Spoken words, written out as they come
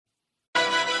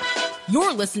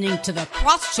You're listening to the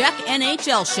Crosscheck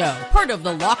NHL Show, part of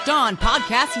the Locked On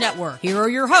Podcast Network. Here are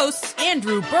your hosts,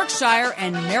 Andrew Berkshire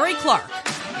and Mary Clark.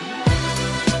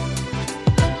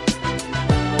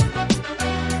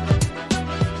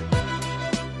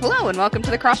 Hello and welcome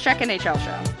to the Crosscheck NHL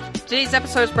Show. Today's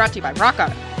episode is brought to you by Rock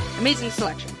Auto. Amazing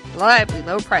selection, reliably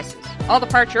low prices, all the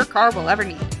parts your car will ever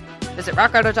need. Visit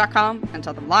rockauto.com and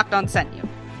tell them Locked On sent you.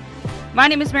 My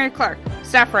name is Mary Clark,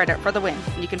 staff writer for The Win,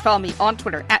 and you can follow me on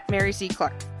Twitter at Mary C.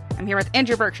 Clark. I'm here with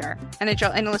Andrew Berkshire,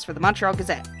 NHL analyst for the Montreal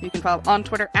Gazette, who you can follow on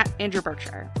Twitter at Andrew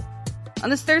Berkshire. On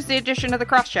this Thursday edition of the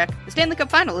Crosscheck, the Stanley Cup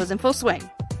Final is in full swing.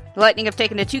 The Lightning have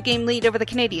taken a 2-game lead over the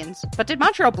Canadiens, but did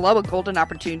Montreal blow a golden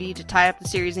opportunity to tie up the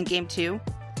series in Game 2?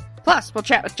 Plus, we'll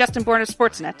chat with Justin Bourne of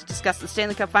Sportsnet to discuss the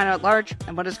Stanley Cup Final at large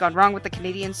and what has gone wrong with the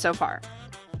Canadiens so far.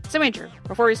 So Andrew,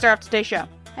 before we start off today's show,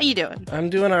 how you doing? I'm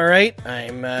doing all right.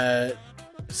 I'm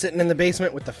sitting in the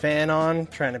basement with the fan on,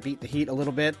 trying to beat the heat a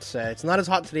little bit. It's not as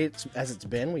hot today as it's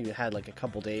been. We had like a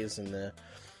couple days in the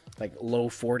low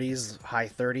 40s, high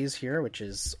 30s here, which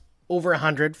is over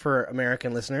 100 for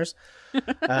American listeners.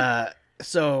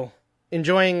 So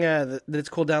enjoying that it's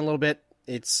cooled down a little bit.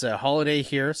 It's a holiday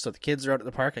here, so the kids are out at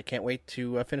the park. I can't wait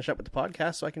to finish up with the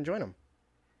podcast so I can join them.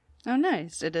 Oh,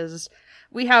 nice. It is.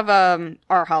 We have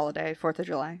our holiday, 4th of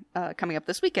July, coming up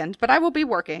this weekend, but I will be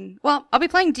working. Well, I'll be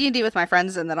playing D&D with my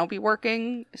friends, and then I'll be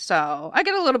working, so I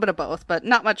get a little bit of both, but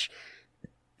not much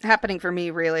happening for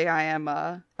me, really. I am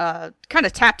kind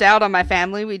of tapped out on my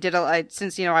family. We did,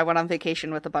 since, I went on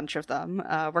vacation with a bunch of them.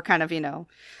 We're kind of,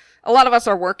 a lot of us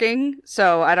are working,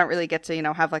 so I don't really get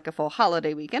to, have like a full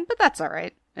holiday weekend, but that's all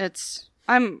right.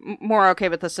 I'm more okay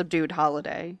with a subdued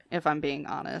holiday, if I'm being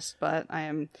honest, but I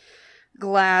am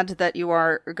glad that you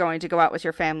are going to go out with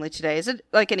your family today. Is it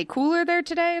like any cooler there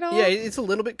today at all? Yeah, it's a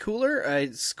little bit cooler.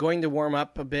 It's going to warm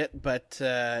up a bit, but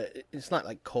it's not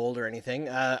like cold or anything.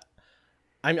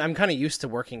 I'm kind of used to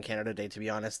working Canada Day, to be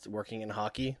honest, working in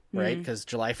hockey, right? Because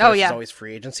July 1st is always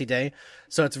free agency day.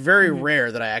 So it's very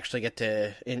rare that I actually get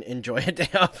to enjoy a day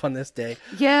off on this day.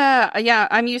 Yeah.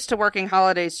 I'm used to working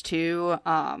holidays too,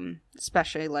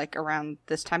 especially like around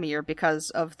this time of year because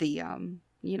of the,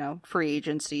 free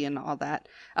agency and all that.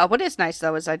 What is nice,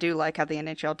 though, is I do like how the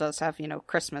NHL does have,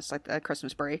 Christmas, like the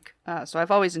Christmas break. So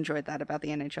I've always enjoyed that about the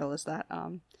NHL is that,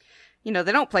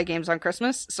 they don't play games on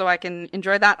Christmas, so I can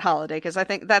enjoy that holiday, because I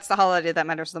think that's the holiday that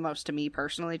matters the most to me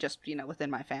personally, just,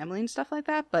 within my family and stuff like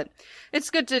that. But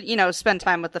it's good to, spend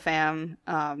time with the fam,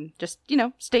 just,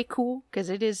 stay cool,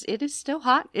 because it is still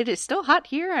hot. It is still hot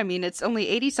here. I mean, it's only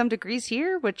 80-some degrees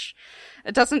here, which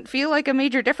it doesn't feel like a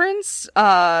major difference,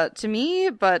 to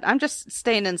me, but I'm just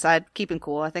staying inside, keeping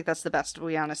cool. I think that's the best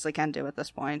we honestly can do at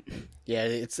this point. Yeah,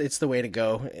 it's the way to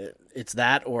go. It's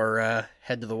that, or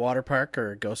head to the water park,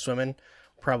 or go swimming.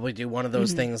 Probably do one of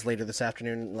those things later this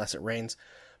afternoon, unless it rains.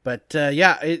 But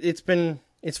it's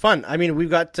fun. I mean, we've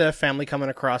got family coming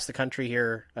across the country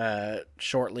here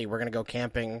shortly. We're gonna go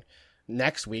camping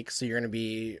next week, so you're gonna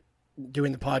be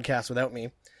doing the podcast without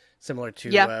me, similar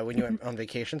to when you went on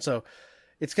vacation. So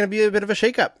it's gonna be a bit of a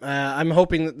shakeup. I'm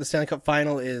hoping that the Stanley Cup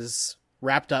Final is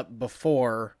wrapped up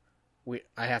before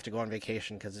I have to go on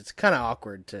vacation, because it's kind of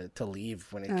awkward to leave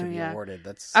when it can be awarded.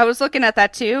 I was looking at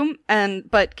that too,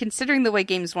 but considering the way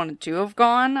games 1 and 2 have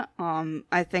gone,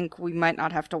 I think we might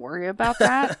not have to worry about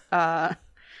that.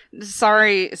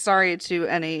 Sorry to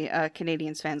any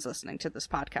Canadiens fans listening to this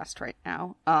podcast right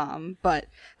now. But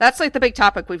that's like the big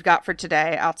topic we've got for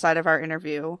today outside of our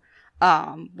interview.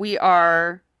 We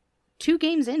are 2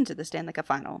 games into the Stanley Cup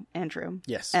Final, Andrew.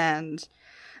 Yes. And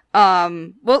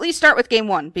we'll at least start with Game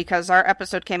 1, because our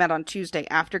episode came out on Tuesday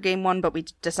after Game 1, but we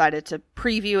decided to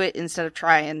preview it instead of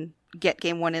try and get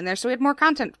Game 1 in there, so we had more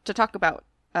content to talk about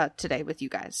today with you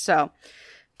guys. So,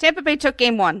 Tampa Bay took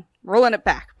Game 1, rolling it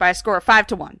back by a score of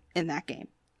 5-1 in that game.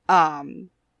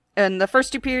 In the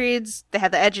first 2 periods, they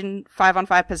had the edge in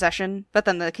 5-on-5 possession, but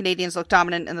then the Canadiens looked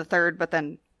dominant in the third, but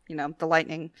then, the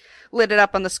Lightning lit it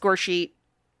up on the score sheet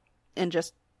and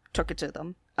just took it to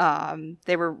them.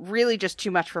 They were really just too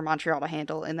much for Montreal to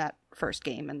handle in that first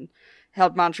game and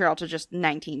held Montreal to just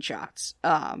 19 shots.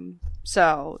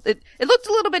 So it looked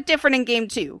a little bit different in Game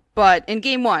 2, but in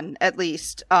Game 1, at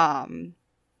least, the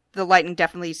Lightning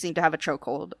definitely seemed to have a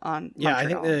chokehold on Montreal. Yeah, I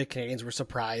think the Canadiens were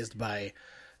surprised by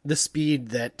the speed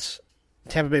that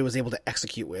Tampa Bay was able to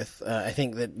execute with. I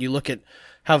think that you look at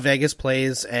how Vegas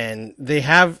plays, and they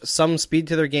have some speed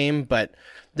to their game, but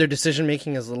their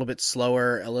decision-making is a little bit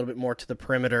slower, a little bit more to the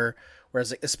perimeter,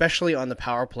 whereas especially on the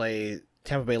power play,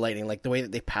 Tampa Bay Lightning, like the way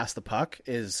that they pass the puck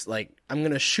is like, I'm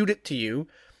going to shoot it to you.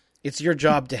 It's your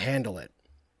job to handle it.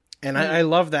 And I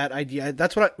love that idea.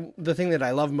 That's the thing that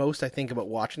I love most, I think, about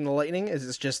watching the Lightning is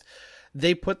it's just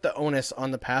they put the onus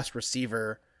on the pass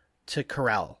receiver to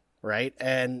corral, right?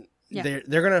 And they're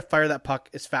going to fire that puck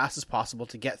as fast as possible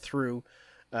to get through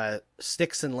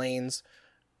sticks and lanes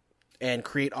and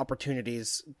create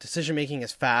opportunities. Decision making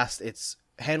is fast. It's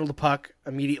handle the puck,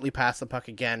 immediately pass the puck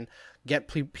again, get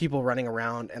people running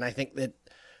around. And I think that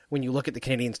when you look at the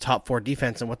Canadiens' top 4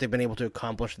 defense and what they've been able to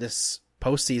accomplish this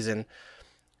postseason,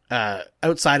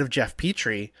 outside of Jeff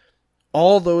Petrie,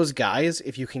 all those guys,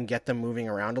 if you can get them moving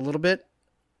around a little bit,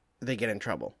 they get in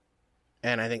trouble.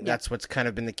 And I think that's what's kind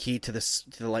of been the key to the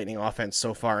Lightning offense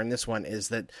so far in this one, is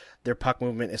that their puck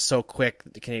movement is so quick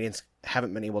that the Canadiens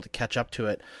haven't been able to catch up to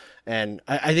it. And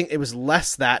I think it was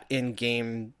less that in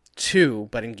Game 2,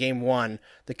 but in Game 1,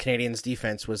 the Canadiens'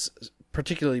 defense was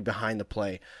particularly behind the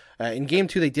play. In Game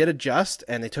 2, they did adjust,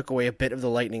 and they took away a bit of the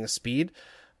Lightning's speed,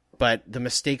 but the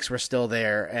mistakes were still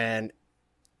there. And,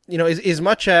 you know, as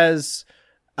much as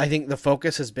I think the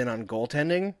focus has been on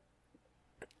goaltending,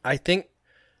 I think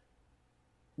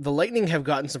the Lightning have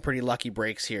gotten some pretty lucky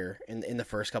breaks here in the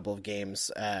first couple of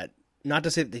games. Not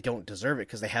to say that they don't deserve it,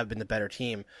 because they have been the better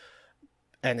team,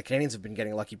 and the Canadiens have been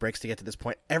getting lucky breaks to get to this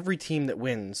point. Every team that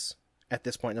wins at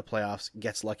this point in the playoffs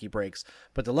gets lucky breaks,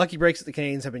 but the lucky breaks that the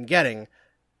Canadiens have been getting,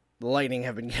 the Lightning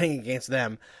have been getting against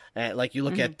them. Like you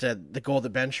look at the goal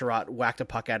that Ben Sherratt whacked a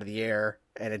puck out of the air,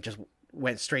 and it just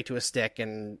went straight to a stick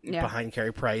and behind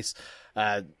Carey Price.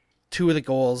 2 of the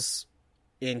goals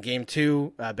in Game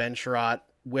 2, Ben Sherratt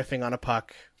whiffing on a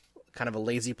puck, kind of a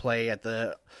lazy play at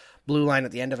the blue line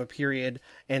at the end of a period,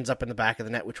 ends up in the back of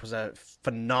the net, which was a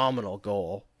phenomenal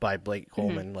goal by Blake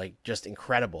Coleman, like just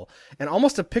incredible. And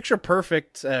almost a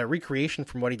picture-perfect recreation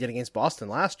from what he did against Boston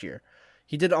last year.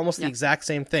 He did almost the exact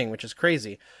same thing, which is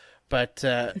crazy. But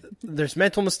there's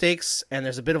mental mistakes and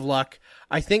there's a bit of luck.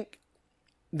 I think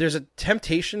there's a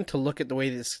temptation to look at the way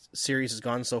this series has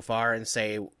gone so far and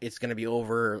say it's going to be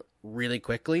over really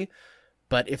quickly.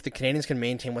 But if the Canadiens can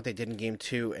maintain what they did in Game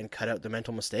 2 and cut out the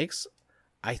mental mistakes,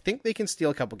 I think they can steal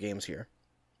a couple games here.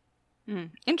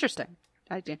 Interesting.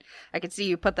 I can see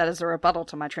you put that as a rebuttal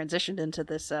to my transition into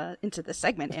this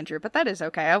segment, Andrew, but that is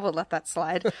okay. I will let that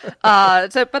slide.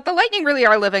 But the Lightning really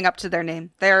are living up to their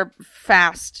name. They're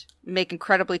fast, make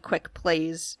incredibly quick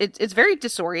plays. It's very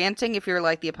disorienting if you're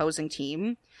like the opposing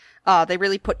team. They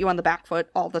really put you on the back foot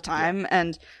all the time.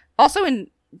 And also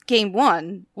in Game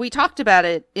 1, we talked about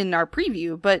it in our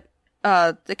preview, but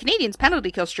the Canadiens'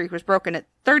 penalty kill streak was broken at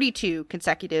 32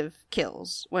 consecutive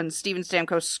kills when Steven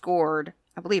Stamkos scored,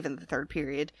 I believe, in the third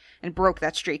period, and broke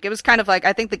that streak. It was kind of like,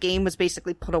 I think the game was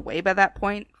basically put away by that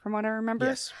point, from what I remember.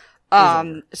 Yes.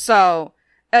 It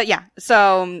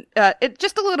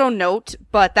just a little note,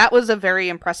 but that was a very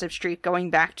impressive streak going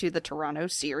back to the Toronto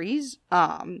series.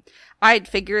 I'd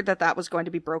figured that was going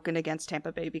to be broken against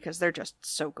Tampa Bay because they're just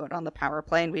so good on the power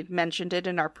play, and we'd mentioned it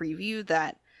in our preview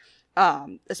that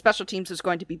the special teams was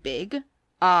going to be big.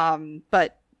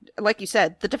 But like you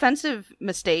said, the defensive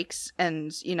mistakes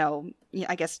and,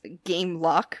 I guess game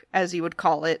luck, as you would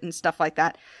call it, and stuff like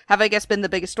that, have, I guess, been the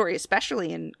biggest story,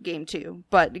 especially in Game 2.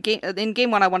 But in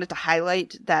Game 1, I wanted to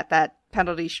highlight that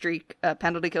penalty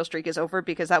kill streak is over,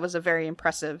 because that was a very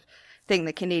impressive thing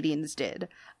the Canadiens did.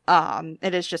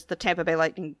 It is just the Tampa Bay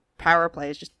Lightning power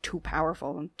play is just too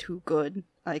powerful and too good.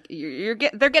 Like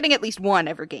they're getting at least one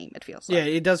every game, it feels like. Yeah,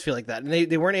 it does feel like that. And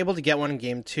they weren't able to get one in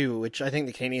Game 2, which I think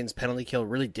the Canadiens' penalty kill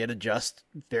really did adjust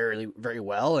very, very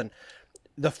well. And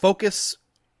the focus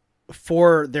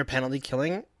for their penalty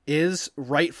killing is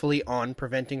rightfully on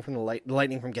preventing from the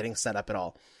Lightning from getting set up at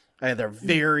all. They're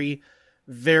very,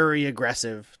 very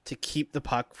aggressive to keep the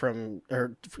puck from,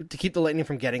 or to keep the Lightning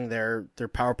from getting their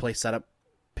power play set up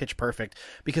pitch perfect.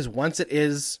 Because once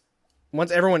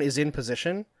everyone is in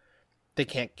position, they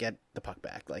can't get the puck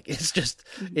back. Like, it's just,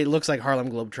 it looks like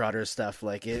Harlem Globetrotters stuff.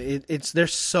 Like they're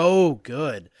so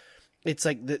good. It's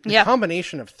like the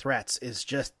combination of threats is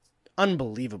just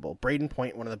unbelievable. Braden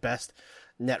Point, one of the best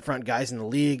net front guys in the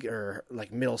league, or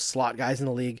like middle slot guys in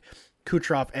the league.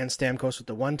 Kucherov and Stamkos with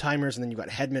the one-timers, and then you got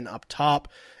Hedman up top.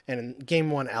 And in Game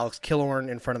 1, Alex Killorn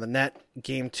in front of the net.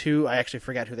 Game 2, I actually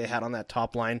forget who they had on that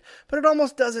top line, but it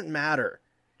almost doesn't matter.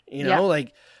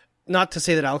 Like, not to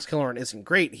say that Alex Killorn isn't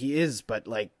great, he is, but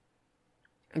like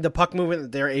the puck movement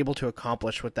that they're able to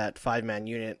accomplish with that 5-man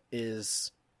unit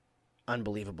is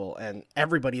unbelievable, and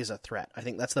everybody is a threat. I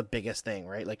think that's the biggest thing,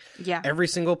 right? Like, every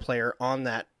single player on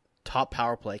that top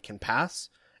power play can pass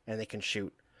and they can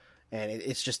shoot. And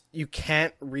it's just, you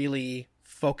can't really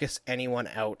focus anyone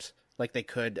out like they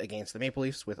could against the Maple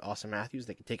Leafs with Austin Matthews.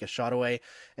 They could take a shot away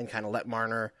and kind of let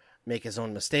Marner make his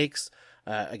own mistakes.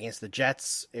 Against the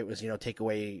Jets, it was, take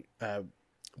away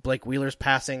Blake Wheeler's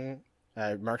passing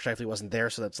Mark Scheifele wasn't there,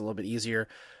 so that's a little bit easier.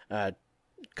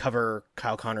 Cover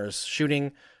Kyle Connor's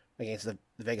shooting against the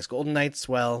Vegas Golden Knights.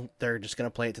 Well, they're just going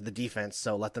to play it to the defense,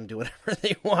 so let them do whatever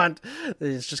they want.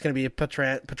 It's just going to be a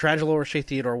Pietrangelo or Shea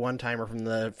Theodore one-timer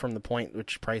from the point,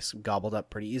 which Price gobbled up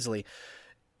pretty easily.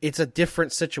 It's a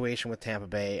different situation with Tampa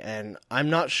Bay, and I'm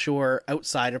not sure,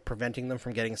 outside of preventing them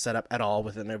from getting set up at all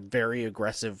within a very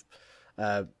aggressive,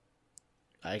 I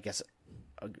guess,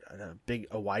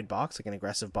 a wide box, like an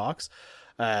aggressive box,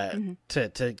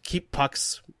 to keep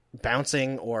pucks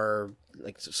bouncing or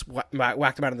like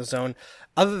whack them out of the zone.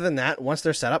 Other than that, once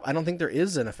they're set up, I don't think there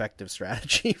is an effective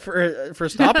strategy for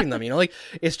stopping them. Like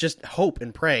it's just hope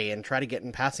and pray and try to get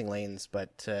in passing lanes.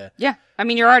 But yeah, I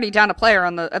mean, you're already down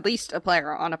at least a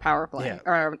player on a power play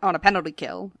or on a penalty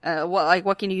kill.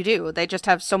 What can you do? They just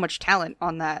have so much talent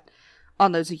on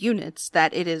those units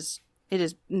that it is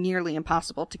nearly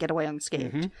impossible to get away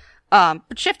unscathed.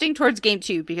 But shifting towards game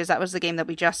 2, because that was the game that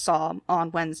we just saw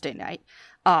on Wednesday night.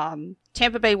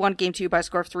 Tampa Bay won game 2 by a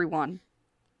score of 3-1.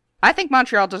 I think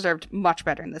Montreal deserved much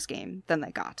better in this game than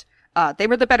they got. They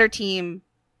were the better team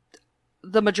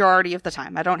the majority of the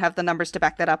time. I don't have the numbers to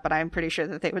back that up, but I'm pretty sure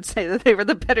that they would say that they were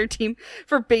the better team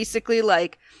for basically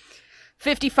like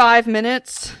 55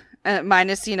 minutes,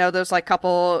 minus, those like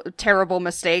couple terrible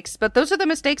mistakes. But those are the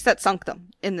mistakes that sunk them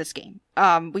in this game.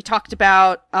 We talked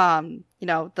about,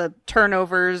 the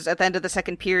turnovers at the end of the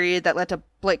second period that led to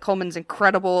Blake Coleman's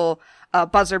incredible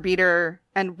buzzer beater,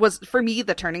 and was, for me,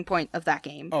 the turning point of that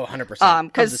game. Oh, 100%.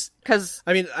 Because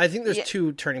I mean, I think there's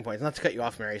two turning points. Not to cut you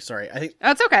off, Mary. Sorry. I think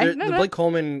that's okay. The Blake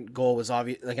Coleman goal was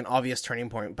an obvious turning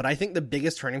point, but I think the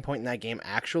biggest turning point in that game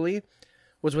actually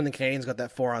was when the Canadiens got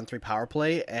that 4-on-3 power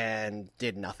play and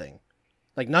did nothing.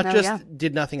 Like,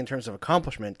 did nothing in terms of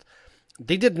accomplishment.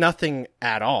 They did nothing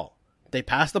at all. They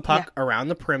passed the puck around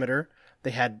the perimeter.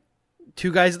 They had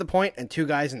 2 guys at the point and 2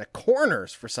 guys in the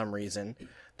corners for some reason.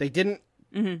 They didn't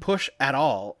push at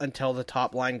all until the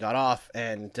top line got off,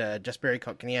 and Jesperi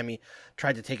Kotkaniemi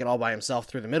tried to take it all by himself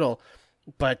through the middle.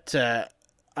 But,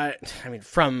 I mean,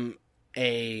 from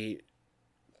a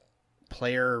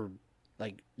player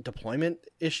deployment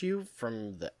issue,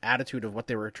 from the attitude of what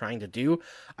they were trying to do,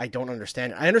 I don't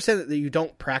understand. I understand that you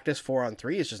don't practice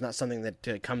 4-on-3. It's just not something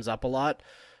that comes up a lot,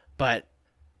 but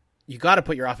you got to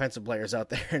put your offensive players out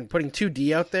there, and putting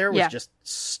 2D out there was just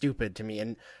stupid to me.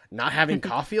 And not having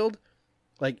Caulfield,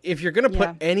 if you're going to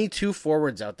put any 2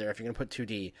 forwards out there, if you're going to put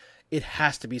 2D, it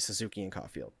has to be Suzuki and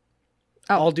Caulfield.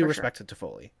 All due respect to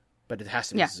Toffoli, but it has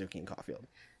to be Suzuki and Caulfield.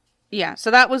 Yeah,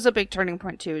 so that was a big turning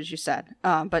point too, as you said.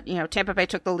 But, Tampa Bay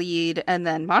took the lead, and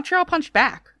then Montreal punched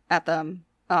back at them,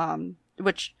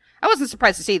 which I wasn't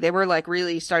surprised to see. They were,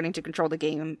 really starting to control the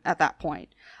game at that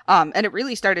point. And it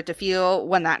really started to feel,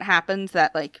 when that happened,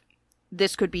 that,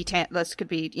 this could be,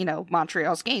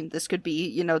 Montreal's game. This could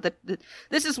be,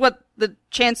 this is what the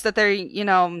chance that they're,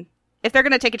 if they're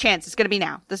going to take a chance, it's going to be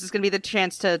now. This is going to be the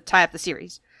chance to tie up the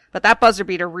series. But that buzzer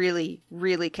beater really,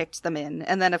 really kicked them in.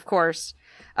 And then, of course,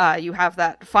 you have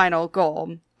that final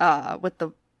goal with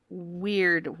the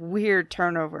weird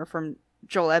turnover from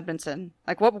Joel Edmondson.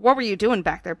 What were you doing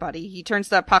back there, buddy? He turns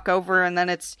that puck over, and then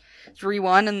it's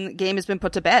 3-1, and the game has been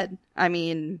put to bed. I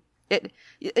mean, it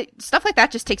stuff like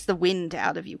that just takes the wind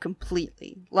out of you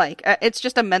completely. It's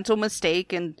just a mental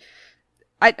mistake, and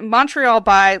Montreal,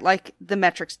 by the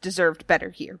metrics, deserved better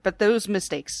here, but those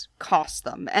mistakes cost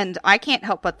them. And I can't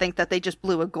help but think that they just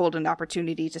blew a golden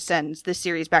opportunity to send this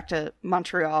series back to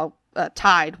Montreal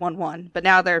tied 1-1. But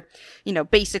now they're,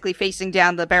 basically facing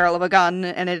down the barrel of a gun,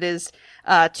 and it is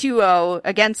 2-0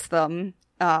 against them.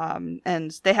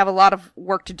 And they have a lot of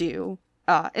work to do,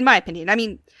 in my opinion. I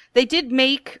mean, they did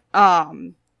make,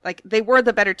 they were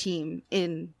the better team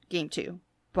in game 2,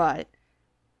 but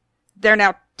they're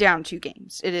now down 2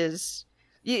 games. It's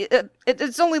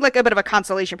only a bit of a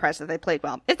consolation prize that they played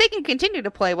well. If they can continue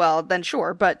to play well, then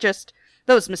sure, but just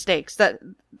those mistakes,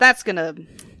 that's gonna,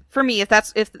 for me,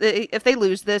 if they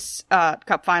lose this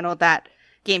cup final, that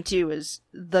game 2 is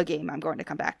the game I'm going to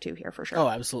come back to here for sure. Oh,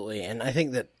 absolutely. And I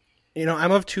think that,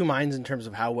 I'm of 2 minds in terms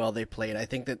of how well they played. I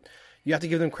think that you have to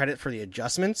give them credit for the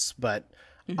adjustments, but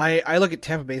I look at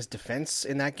Tampa Bay's defense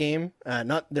in that game,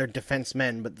 not their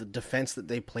defensemen, but the defense that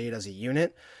they played as a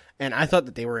unit, and I thought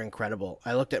that they were incredible.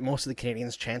 I looked at most of the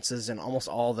Canadiens' chances, and almost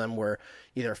all of them were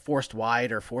either forced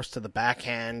wide or forced to the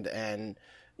backhand, and,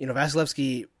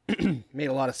 Vasilevsky made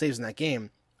a lot of saves in that game.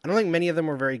 I don't think many of them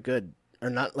were very good, or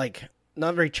not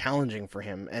very challenging for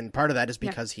him, and part of that is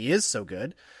because he is so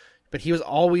good, but he was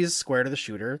always square to the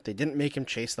shooter. They didn't make him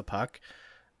chase the puck.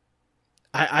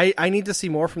 I need to see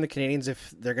more from the Canadiens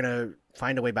if they're going to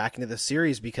find a way back into this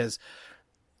series, because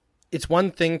it's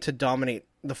one thing to dominate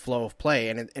the flow of play,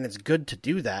 and it's good to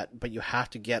do that, but you have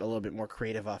to get a little bit more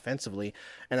creative offensively.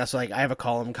 And that's like, I have a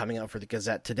column coming out for the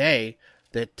Gazette today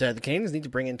that the Canadiens need to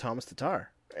bring in Thomas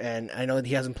Tatar. And I know that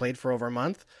he hasn't played for over a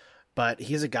month, but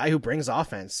he's a guy who brings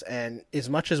offense. And as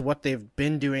much as what they've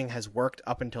been doing has worked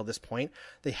up until this point,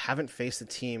 they haven't faced a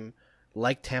team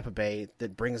like Tampa Bay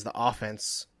that brings the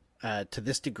offense to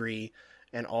this degree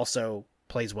and also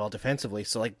plays well defensively.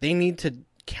 So like, they need to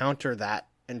counter that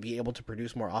and be able to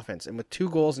produce more offense. And with 2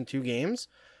 goals in 2 games,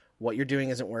 what you're doing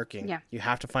isn't working. Yeah. You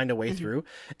have to find a way through.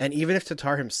 And even if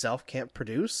Tatar himself can't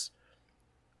produce,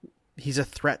 he's a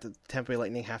threat that the Tampa Bay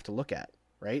Lightning have to look at,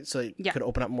 right? So it could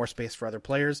open up more space for other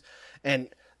players. And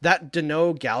that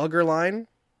Danault Gallagher line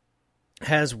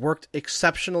has worked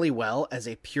exceptionally well as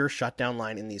a pure shutdown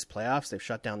line in these playoffs. They've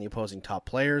shut down the opposing top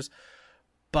players.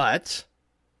 But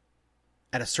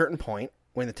at a certain point,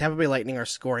 when the Tampa Bay Lightning are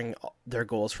scoring their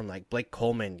goals from like Blake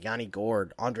Coleman, Yanni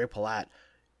Gourde, Andre Palat,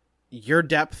 your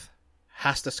depth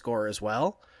has to score as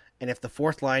well. And if the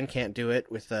fourth line can't do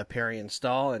it with Perry and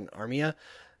Stahl and Armia,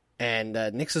 and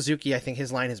Nick Suzuki, I think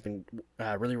his line has been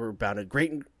really rebounded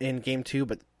great in game 2,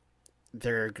 but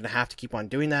they're going to have to keep on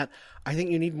doing that. I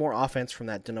think you need more offense from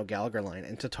that Danault Gallagher line,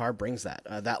 and Tatar brings that.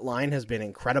 That line has been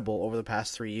incredible over the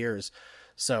past 3 years.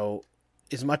 So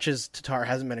as much as Tatar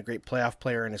hasn't been a great playoff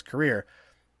player in his career,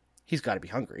 he's got to be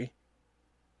hungry.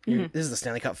 This is the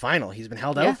Stanley Cup Final. He's been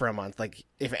held out for a month. Like,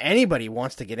 if anybody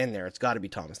wants to get in there, it's got to be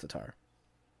Thomas Tatar.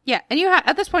 Yeah, and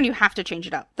at this point, you have to change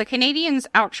it up. The Canadiens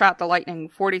outshot the Lightning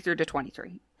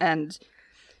 43-23, and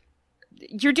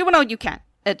you're doing all you can.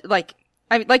 Like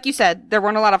you said, there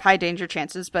weren't a lot of high danger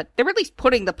chances, but they were at least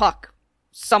putting the puck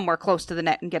somewhere close to the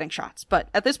net and getting shots. But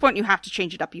at this point, you have to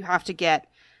change it up. You have to get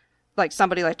like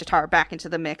somebody like Tatar back into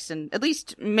the mix and at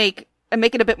least make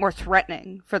it a bit more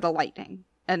threatening for the Lightning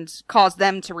and cause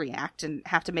them to react and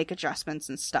have to make adjustments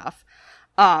and stuff.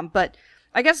 But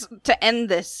I guess to end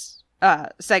this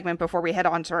segment before we head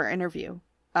on to our interview,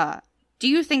 do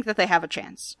you think that they have a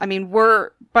chance? I mean,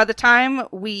 by the time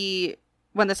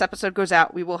when this episode goes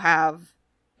out, we will have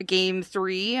game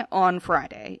 3 on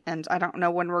Friday, and I don't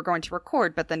know when we're going to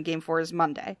record, but then game 4 is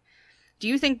Monday. Do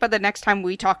you think by the next time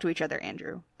we talk to each other,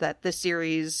 Andrew, that this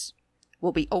series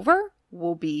will be over?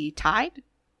 Will be tied?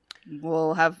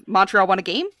 We'll have Montreal won a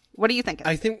game? What do you think?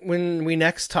 I think when we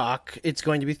next talk, it's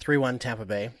going to be 3-1 Tampa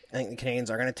Bay. I think the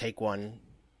Canadiens are going to take one.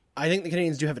 I think the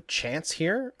Canadiens do have a chance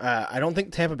here. I don't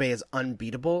think Tampa Bay is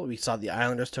unbeatable. We saw the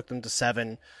Islanders took them to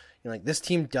 7. Like, this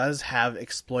team does have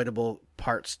exploitable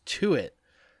parts to it.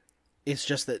 It's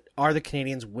just that, are the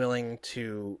Canadiens willing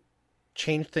to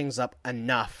change things up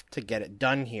enough to get it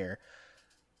done here?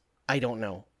 I don't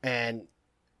know. And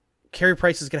Carey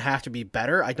Price is going to have to be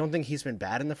better. I don't think he's been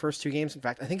bad in the first 2 games. In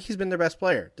fact, I think he's been their best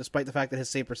player, despite the fact that his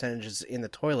save percentage is in the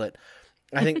toilet.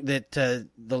 I think that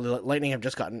the Lightning have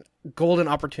just gotten golden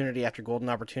opportunity after golden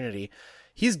opportunity.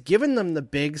 He's given them the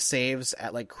big saves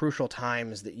at like crucial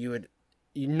times that you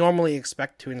normally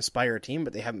expect to inspire a team,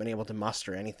 but they haven't been able to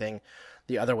muster anything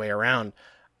the other way around.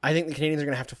 I think the Canadiens are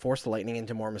going to have to force the Lightning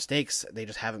into more mistakes. They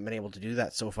just haven't been able to do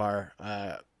that so far.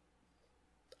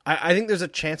 I think there's a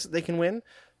chance that they can win,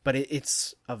 but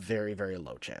it's a very, very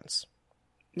low chance.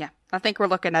 Yeah, I think we're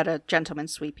looking at a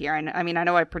gentleman's sweep here. I mean, I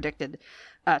know I predicted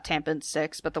Tampa in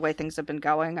 6, but the way things have been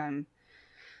going,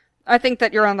 I think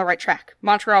that you're on the right track.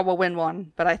 Montreal will win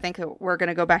 1, but I think we're going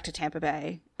to go back to Tampa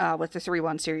Bay with the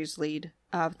 3-1 series lead,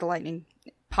 with the Lightning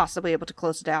possibly able to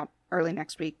close it out early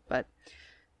next week. But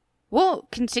we'll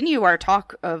continue our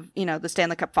talk of, the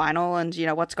Stanley Cup Final and,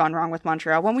 what's gone wrong with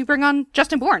Montreal when we bring on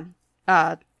Justin Bourne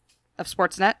of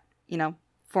Sportsnet,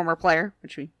 former player,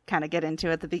 which we kind of get into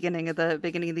at the beginning of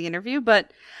the interview.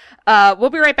 But we'll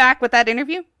be right back with that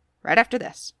interview right after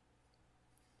this.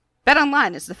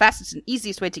 BetOnline is the fastest and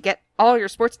easiest way to get all your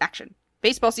sports action.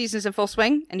 Baseball season is in full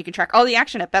swing, and you can track all the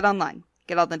action at BetOnline.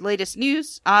 Get all the latest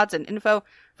news, odds, and info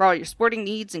for all your sporting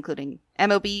needs, including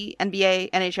MLB,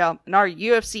 NBA, NHL, and our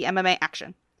UFC MMA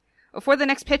action. Before the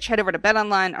next pitch, head over to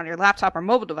BetOnline on your laptop or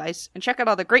mobile device and check out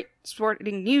all the great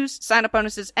sporting news, sign-up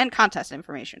bonuses, and contest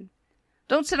information.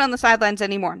 Don't sit on the sidelines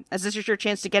anymore, as this is your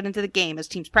chance to get into the game as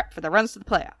teams prep for the runs to the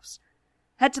playoffs.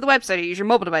 Head to the website or use your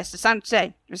mobile device to sign up today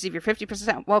and receive your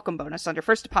 50% welcome bonus on your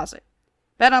first deposit.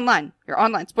 BetOnline, your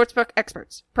online sportsbook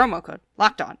experts. Promo code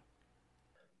LOCKEDON.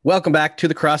 Welcome back to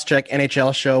the Crosscheck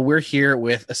NHL show. We're here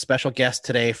with a special guest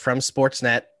today from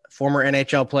Sportsnet, former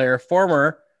NHL player,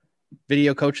 former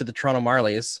video coach of the Toronto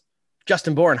Marlies,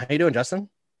 Justin Bourne. How you doing, Justin?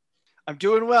 I'm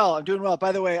doing well. I'm doing well.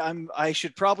 By the way, I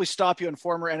should probably stop you on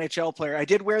former NHL player. I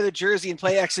did wear the jersey and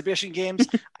play exhibition games.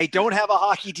 I don't have a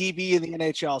hockey DB in the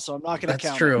NHL, so I'm not going to count.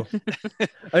 That's true.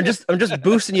 I'm just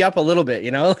boosting you up a little bit,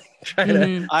 trying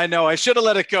to. I know. I should have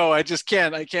let it go. I just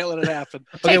can't. I can't let it happen.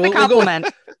 Take the compliment.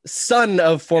 We'll go son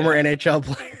of former NHL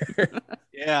player.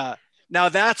 Yeah. Now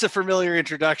that's a familiar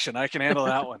introduction. I can handle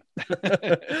that one.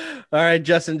 All right,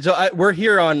 Justin. So we're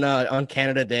here on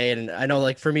Canada Day, and I know,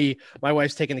 like, for me, my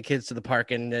wife's taking the kids to the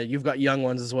park, and you've got young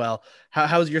ones as well.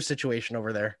 How's your situation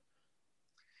over there?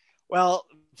 Well,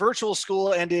 virtual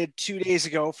school ended 2 days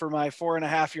ago for my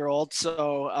 4.5-year-old.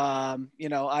 So,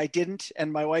 I didn't,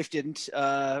 and my wife didn't,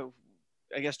 I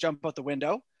guess, jump out the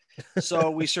window. So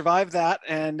we survived that,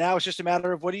 and now it's just a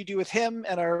matter of what do you do with him,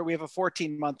 and we have a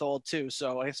 14-month-old too,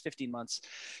 so I guess 15 months.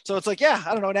 So it's like,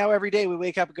 I don't know, now every day we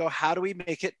wake up and go, how do we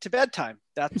make it to bedtime?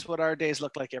 That's what our days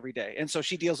look like every day. And so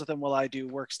she deals with them while I do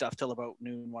work stuff till about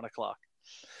noon, 1 o'clock.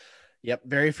 Yep,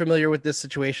 very familiar with this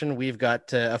situation. We've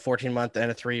got a 14-month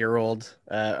and a 3-year-old.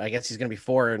 I guess he's going to be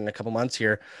 4 in a couple months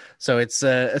here. So it's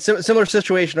a similar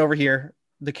situation over here.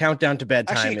 The countdown to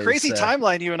bedtime. Actually, a crazy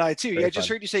timeline, you and I too. I just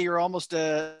fun. heard you say you're almost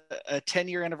a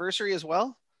 10-year anniversary as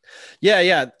well.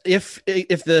 Yeah. If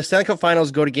the Stanley Cup Finals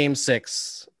go to Game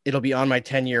 6, it'll be on my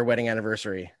 10-year wedding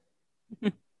anniversary. I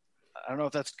don't know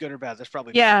if that's good or bad. That's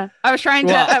probably good. I was trying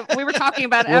to. We were talking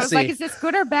about it. I was see. like, "Is this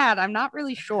good or bad?" I'm not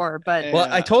really sure, but well,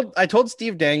 I told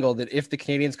Steve Dangle that if the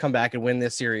Canadiens come back and win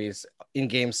this series in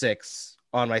Game 6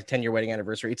 on my 10-year wedding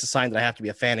anniversary, it's a sign that I have to be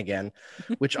a fan again.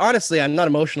 Which honestly, I'm not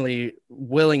emotionally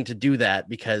willing to do that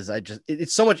because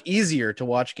it's so much easier to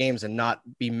watch games and not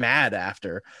be mad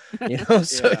after,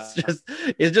 So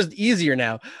it's just easier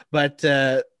now. But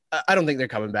I don't think they're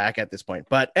coming back at this point.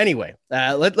 But anyway,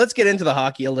 let's get into the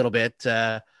hockey a little bit.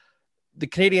 The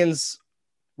Canadiens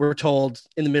were told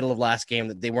in the middle of last game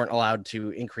that they weren't allowed to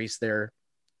increase their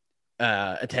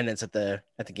attendance at the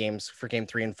games for Game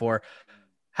 3 and 4.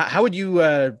 How would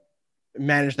you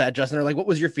manage that, Justin? Or what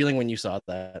was your feeling when you saw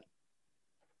that?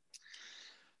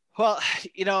 Well,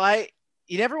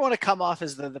 you never want to come off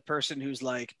as the person who's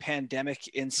like pandemic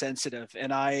insensitive.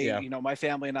 And my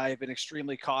family and I have been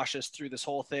extremely cautious through this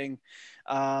whole thing.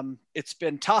 It's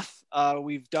been tough.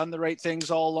 We've done the right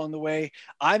things all along the way.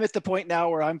 I'm at the point now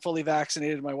where I'm fully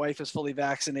vaccinated. My wife is fully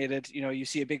vaccinated. You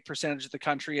see a big percentage of the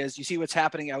country as you see what's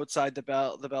happening outside the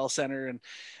Bell Center. And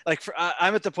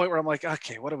I'm at the point where I'm like,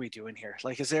 okay, what are we doing here?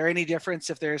 Is there any difference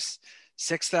if there's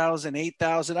 6,000,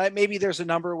 8,000? Maybe there's a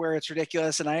number where it's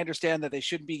ridiculous, and I understand that they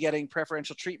shouldn't be getting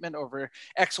preferential treatment over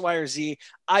X, Y, or Z.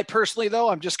 I personally, though,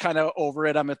 I'm just kind of over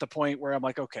it. I'm at the point where I'm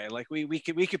like, okay, we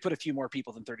could put a few more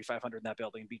people than 3,500 in that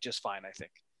building and be just fine, I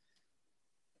think.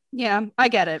 Yeah, I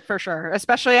get it for sure,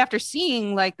 especially after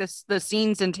seeing the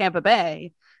scenes in Tampa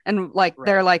Bay and right.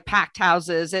 They're packed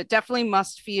houses. It definitely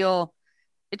must feel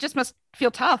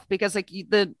tough because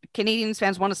the Canadiens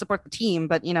fans want to support the team,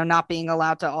 but not being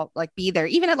allowed to be there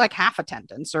even at half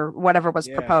attendance or whatever was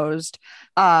proposed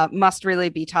must really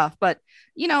be tough. But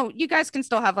you guys can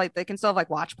still have they can still have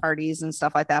watch parties and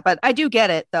stuff like that. But I do get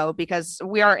it though, because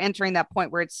we are entering that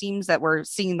point where it seems that we're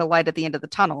seeing the light at the end of the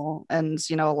tunnel, and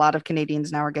a lot of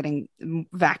Canadians now are getting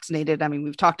vaccinated. I mean,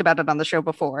 we've talked about it on the show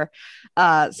before,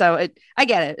 so I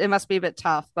get it. It must be a bit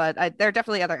tough, but there are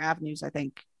definitely other avenues I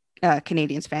think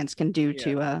Canadiens fans can do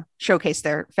to showcase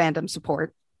their fandom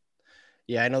support.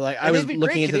 Yeah, I know. I was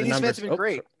looking into the numbers. Fans have been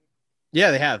great.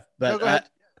 Yeah, they have. But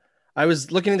I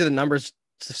was looking into the numbers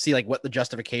to see what the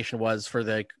justification was for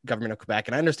the government of Quebec,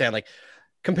 and I understand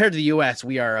compared to the U.S.,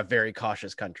 we are a very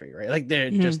cautious country, right? They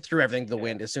just threw everything to the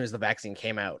wind as soon as the vaccine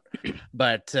came out.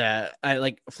 But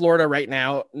I Florida right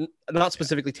now, not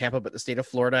specifically Tampa, but the state of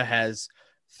Florida has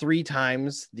 3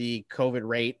 times the COVID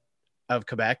rate of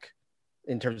Quebec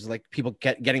in terms of people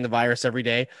getting the virus every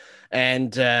day.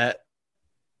 And the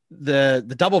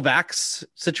double vax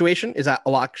situation is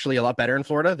actually a lot better in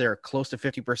Florida. They're close to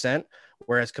 50%,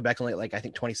 whereas Quebec only I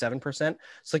think 27%.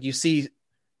 So you see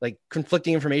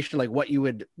conflicting information, what you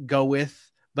would go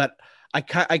with, but I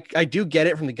do get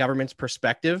it from the government's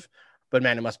perspective, but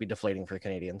man, it must be deflating for the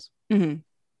Canadiens. Mm-hmm.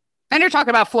 And you're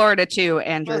talking about Florida too,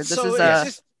 Andrew.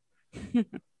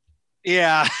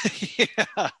 Yeah.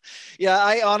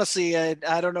 I honestly,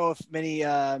 I don't know if many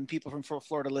people from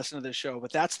Florida listen to this show,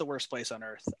 but that's the worst place on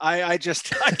earth. I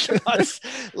cannot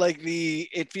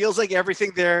it feels like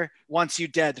everything there wants you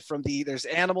dead there's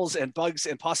animals and bugs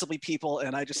and possibly people.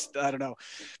 And I don't know.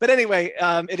 But anyway,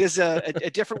 it is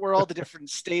a different world, a different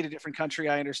state, a different country.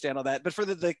 I understand all that. But for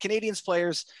the Canadiens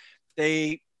players,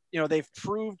 they've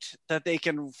proved that they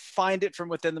can find it from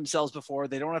within themselves before.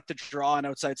 They don't have to draw on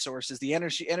outside sources. The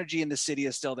energy in the city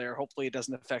is still there. Hopefully it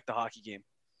doesn't affect the hockey game.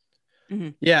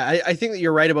 Yeah, I think that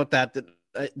you're right about that. That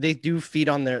they do feed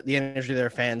on the energy of their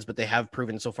fans, but they have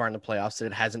proven so far in the playoffs that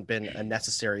it hasn't been a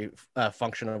necessary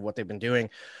function of what they've been doing.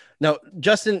 Now,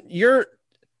 Justin, you're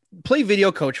play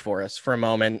video coach for us for a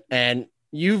moment, and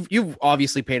you've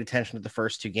obviously paid attention to the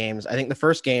first two games. I think the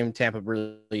first game Tampa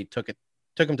really took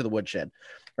them to the woodshed,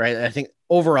 right? I think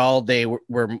overall they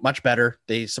were much better.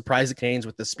 They surprised the Canadiens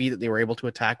with the speed that they were able to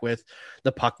attack with.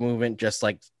 The puck movement just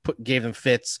like gave them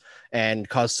fits and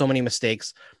caused so many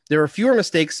mistakes. There were fewer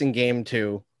mistakes in game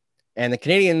two, and the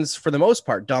Canadiens, for the most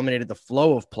part, dominated the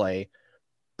flow of play.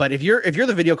 But if you're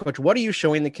the video coach, what are you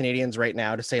showing the Canadiens right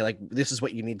now to say, like, this is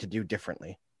what you need to do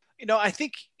differently? I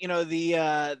think,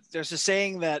 there's a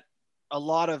saying that a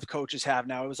lot of coaches have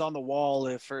now. It was on the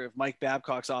wall for Mike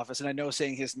Babcock's office. And I know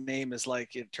saying his name is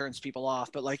like, it turns people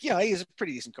off, but like, yeah, he's a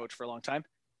pretty decent coach for a long time.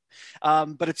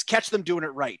 But it's catch them doing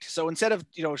it right. So instead of,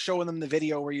 showing them the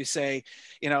video where you say,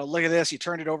 look at this, you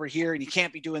turned it over here and you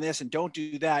can't be doing this and don't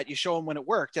do that, you show them when it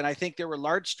worked. And I think there were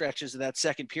large stretches of that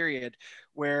second period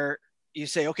where you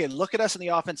say, okay, look at us in the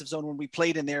offensive zone when we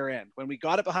played in their end. When we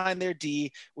got it behind their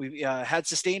D, we had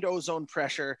sustained O-zone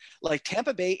pressure. Like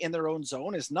Tampa Bay in their own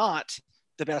zone is not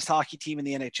the best hockey team in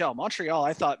the NHL. Montreal,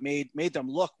 I thought, made them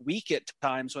look weak at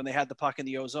times when they had the puck in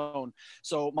the O-zone.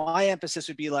 So my emphasis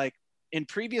would be like, in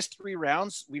previous 3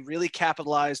 rounds, we really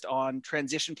capitalized on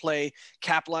transition play,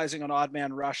 capitalizing on odd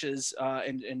man rushes,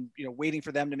 and waiting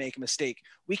for them to make a mistake.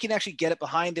 We can actually get it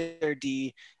behind their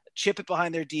D, chip it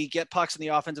behind their D, get pucks in the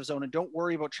offensive zone, and don't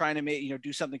worry about trying to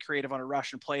do something creative on a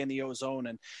rush and play in the O zone.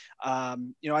 And,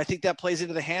 I think that plays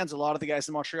into the hands of a lot of the guys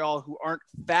in Montreal who aren't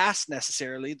fast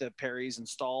necessarily, the Perrys and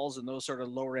Stalls and those sort of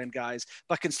lower end guys,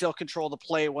 but can still control the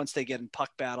play once they get in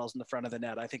puck battles in the front of the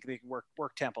net. I think they can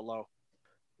work Tampa low.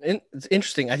 It's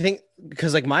interesting. I think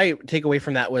because like my takeaway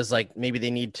from that was like maybe they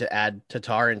need to add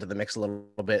Tatar into the mix a little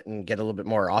bit and get a little bit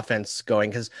more offense going.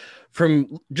 Because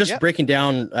from just breaking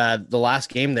down the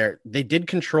last game there, they did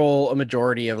control a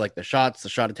majority of like the shots, the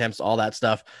shot attempts, all that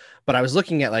stuff. But I was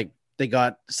looking at like they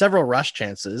got several rush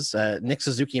chances. Nick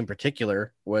Suzuki in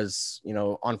particular was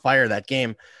on fire that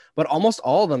game. But almost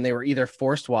all of them, they were either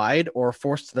forced wide or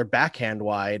forced to their backhand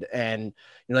wide. And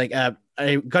I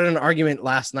got in an argument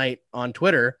last night on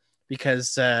Twitter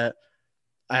because a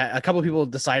couple of people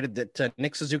decided that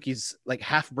Nick Suzuki's like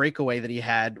half breakaway that he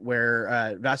had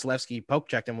where Vasilevsky poke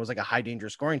checked him was like a high danger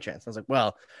scoring chance. I was like,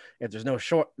 well, if there's no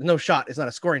shot, it's not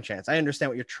a scoring chance. I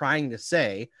understand what you're trying to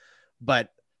say,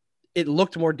 but it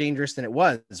looked more dangerous than it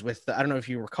was with, I don't know if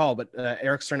you recall, but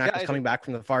Eric Cernak was coming back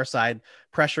from the far side,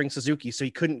 pressuring Suzuki. So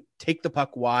he couldn't take the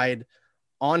puck wide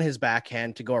on his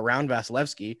backhand to go around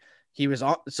Vasilevsky.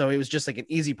 So it was just like an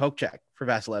easy poke check for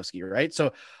Vasilevsky. Right.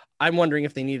 So I'm wondering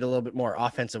if they need a little bit more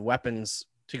offensive weapons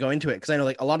to go into it. Cause I know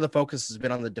like a lot of the focus has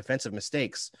been on the defensive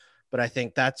mistakes, but I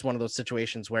think that's one of those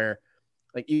situations where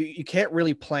like you can't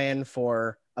really plan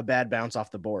for a bad bounce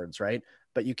off the boards. Right.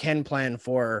 But you can plan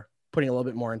for putting a little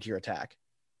bit more into your attack.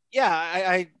 Yeah,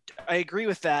 I agree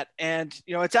with that. And,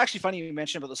 it's actually funny you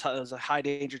mentioned about those high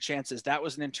danger chances. That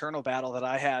was an internal battle that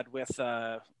I had with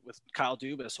Kyle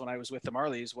Dubas when I was with the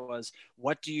Marlies was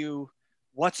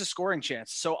what's a scoring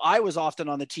chance? So I was often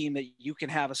on the team that you can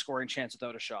have a scoring chance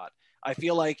without a shot. I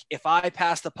feel like if I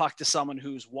pass the puck to someone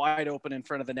who's wide open in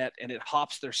front of the net and it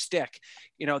hops their stick,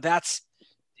 that's,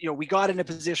 we got in a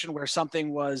position where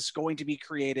something was going to be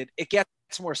created. It gets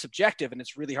more subjective and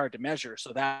it's really hard to measure.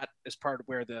 So that is part of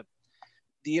where the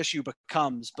issue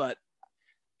becomes. But,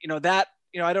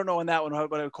 I don't know in that one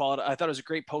what I would call it. I thought it was a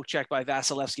great poke check by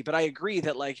Vasilevsky, but I agree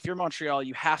that like if you're Montreal,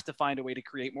 you have to find a way to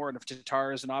create more. And if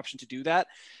Tatar is an option to do that,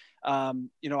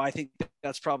 I think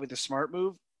that's probably the smart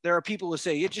move. There are people who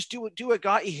say, you just do what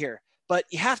got you here. But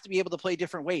you have to be able to play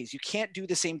different ways. You can't do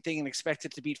the same thing and expect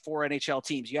it to beat 4 NHL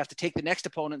teams. You have to take the next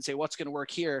opponent and say, what's going to work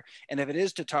here? And if it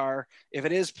is Tatar, if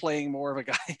it is playing more of a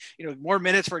guy, more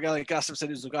minutes for a guy like Gustafsson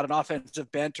who's got an offensive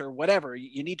bent or whatever,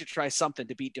 you need to try something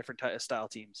to beat different style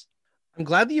teams. I'm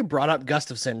glad that you brought up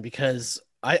Gustafsson because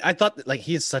I thought that like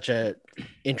he's such a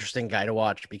interesting guy to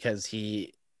watch because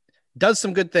he does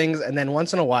some good things, and then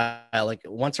once in a while, like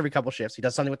once every couple shifts, he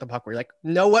does something with the puck where you're like,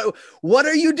 no, what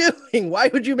are you doing? Why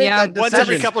would you make that decision? Once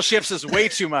every couple shifts is way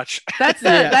too much. That's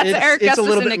Eric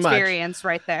Gustafsson experience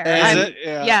right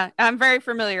there. I'm very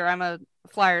familiar. I'm a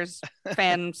Flyers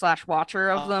fan / watcher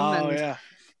of them.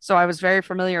 So I was very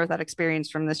familiar with that experience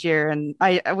from this year. And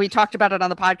we talked about it on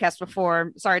the podcast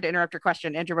before. Sorry to interrupt your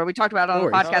question, Andrew, but we talked about it on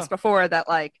the podcast before that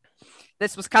like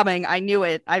this was coming. I knew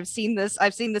it. I've seen this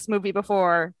movie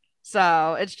before.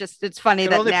 So it's funny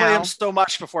that only now play him so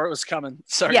much before it was coming.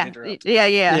 Sorry to interrupt.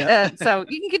 Yeah. So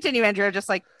you can continue, Andrew. Just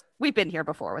like we've been here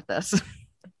before with this.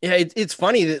 Yeah, it's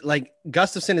funny that like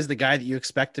Gustafsson is the guy that you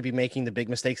expect to be making the big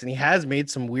mistakes, and he has made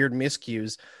some weird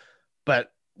miscues.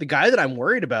 But the guy that I'm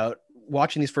worried about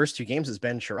watching these first two games is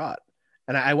Ben Sherratt.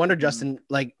 And I wonder, Justin,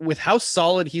 like with how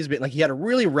solid he's been, like he had a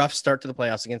really rough start to the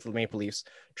playoffs against the Maple Leafs,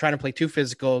 trying to play too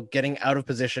physical, getting out of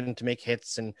position to make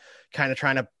hits and kind of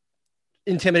trying to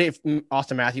intimidate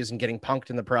Austin Matthews and getting punked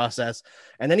in the process.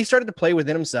 And then he started to play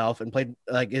within himself and played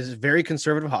like is very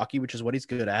conservative hockey, which is what he's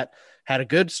good at, had a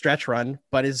good stretch run,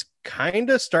 but is kind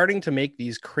of starting to make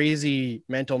these crazy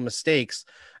mental mistakes.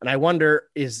 And I wonder,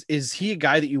 is he a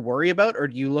guy that you worry about, or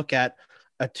do you look at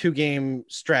a 2-game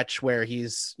stretch where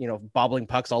he's, bobbling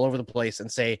pucks all over the place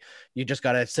and say, you just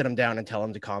got to sit him down and tell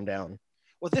him to calm down?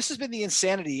 Well, this has been the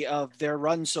insanity of their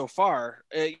run so far,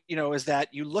 is that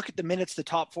you look at the minutes the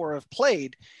top four have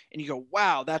played and you go,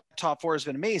 wow, that top four has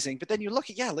been amazing. But then you look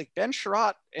at, like Ben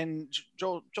Sherratt and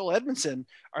Joel Edmondson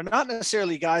are not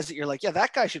necessarily guys that you're like, yeah,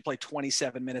 that guy should play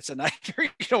 27 minutes a night,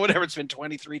 or, whatever, it's been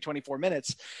 23, 24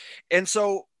 minutes. And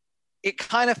so it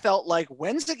kind of felt like,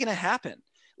 when's it going to happen?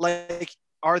 Like,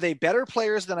 are they better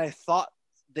players than I thought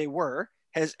they were?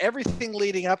 Has everything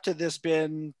leading up to this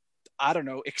been, I don't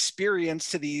know, experience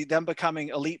to them becoming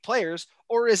elite players,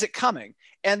 or is it coming?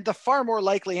 And the far more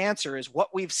likely answer is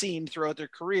what we've seen throughout their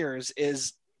careers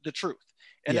is the truth,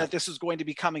 and that this is going to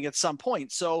be coming at some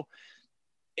point. So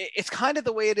it's kind of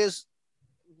the way it is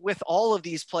with all of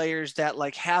these players that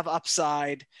like have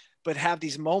upside, but have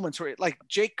these moments where like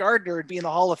Jake Gardiner would be in the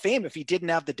Hall of Fame if he didn't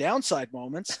have the downside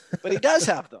moments, but he does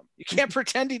have them. You can't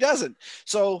pretend he doesn't.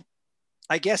 So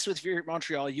I guess with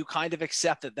Montreal, you kind of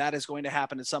accept that is going to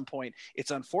happen at some point. It's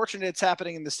unfortunate it's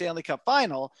happening in the Stanley Cup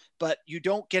Final, but you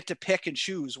don't get to pick and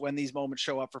choose when these moments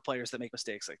show up for players that make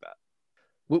mistakes like that.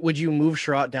 Would you move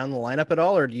Sherratt down the lineup at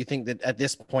all, or do you think that at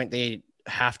this point they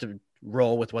have to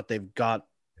roll with what they've got?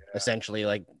 Essentially,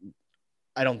 like,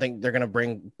 I don't think they're going to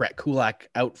bring Brett Kulak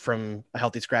out from a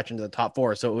healthy scratch into the top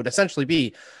four. So it would essentially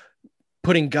be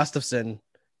putting Gustafsson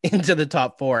into the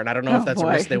top four. And I don't know if that's a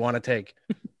risk they want to take.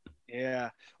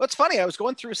 Yeah. Well, it's funny. I was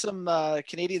going through some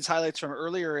Canadiens highlights from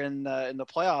earlier in the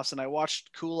playoffs, and I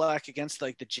watched Kulak against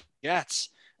like the Jets.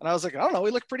 And I was like, I don't know,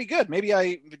 he looked pretty good. Maybe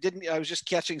I was just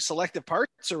catching selective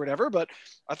parts or whatever, but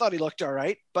I thought he looked all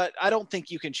right. But I don't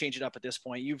think you can change it up at this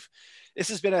point. This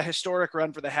has been a historic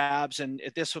run for the Habs. And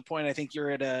at this point, I think you're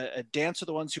at a dance with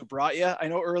the ones who brought you. I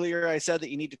know earlier I said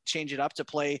that you need to change it up to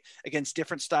play against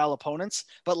different style opponents,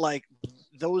 but like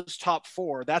those top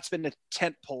four, that's been the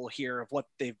tent pole here of what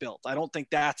they've built. I don't think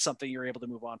that's something you're able to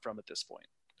move on from at this point.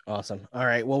 Awesome. All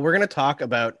right. Well, we're going to talk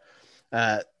about,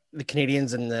 the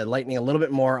Canadiens and the Lightning a little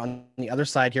bit more on the other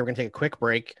side here. We're going to take a quick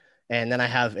break, and then I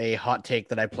have a hot take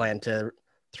that I plan to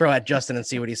throw at Justin and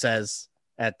see what he says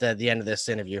at the end of this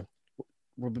interview.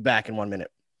 We'll be back in 1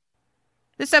 minute.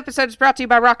 This episode is brought to you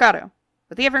by Rock Auto.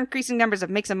 With the ever-increasing numbers of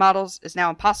makes and models, it's now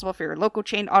impossible for your local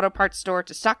chain auto parts store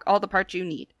to stock all the parts you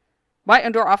need. Why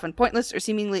endure often pointless or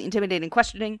seemingly intimidating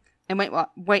questioning, and wait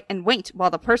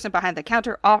while the person behind the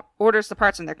counter orders the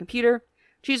parts on their computer,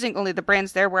 choosing only the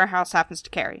brands their warehouse happens to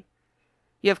carry.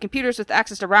 You have computers with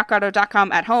access to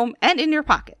RockAuto.com at home and in your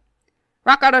pocket.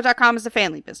 RockAuto.com is a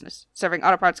family business, serving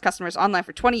auto parts customers online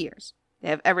for 20 years. They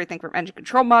have everything from engine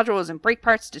control modules and brake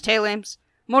parts to tail lamps,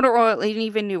 motor oil, and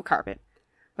even new carpet.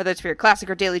 Whether it's for your classic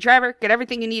or daily driver, get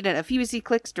everything you need in a few easy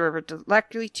clicks delivered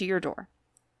directly to your door.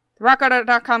 The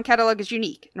RockAuto.com catalog is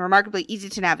unique and remarkably easy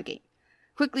to navigate.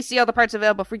 Quickly see all the parts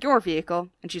available for your vehicle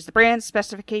and choose the brands,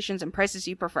 specifications, and prices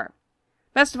you prefer.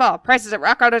 Best of all, prices at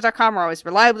RockAuto.com are always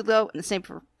reliably low and the same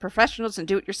for professionals and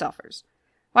do-it-yourselfers.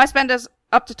 Why spend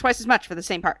up to twice as much for the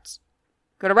same parts?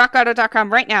 Go to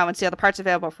RockAuto.com right now and see all the parts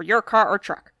available for your car or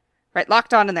truck. Write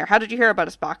Locked On in their How Did You Hear About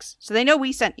Us box so they know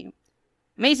we sent you.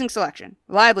 Amazing selection,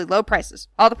 reliably low prices,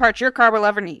 all the parts your car will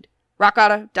ever need.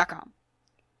 RockAuto.com.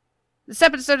 This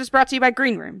episode is brought to you by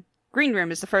Green Room. Green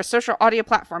Room is the first social audio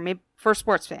platform made for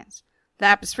sports fans. The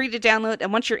app is free to download,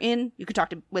 and once you're in, you can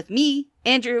talk with me,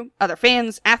 Andrew, other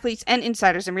fans, athletes, and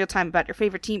insiders in real time about your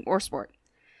favorite team or sport.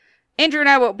 Andrew and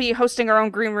I will be hosting our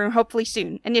own Green Room hopefully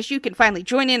soon, and yes, you can finally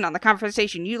join in on the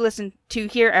conversation you listen to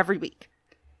here every week.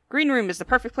 Green Room is the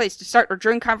perfect place to start or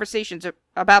join conversations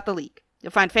about the league.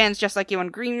 You'll find fans just like you on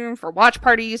Green Room for watch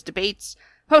parties, debates,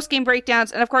 post-game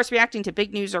breakdowns, and of course reacting to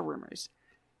big news or rumors.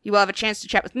 You will have a chance to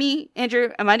chat with me, Andrew,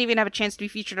 and might even have a chance to be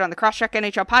featured on the Crosscheck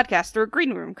NHL podcast through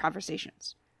Green Room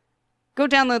Conversations. Go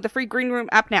download the free Green Room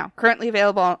app now, currently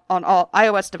available on all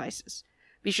iOS devices.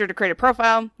 Be sure to create a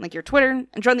profile, link your Twitter,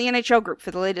 and join the NHL group for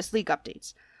the latest league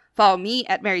updates. Follow me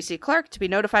at Mary C. Clark to be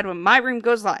notified when my room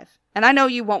goes live, and I know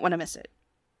you won't want to miss it.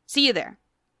 See you there.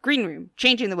 Green Room,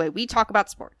 changing the way we talk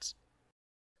about sports.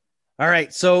 All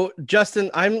right. So, Justin,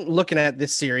 I'm looking at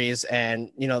this series, and,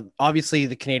 obviously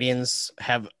the Canadiens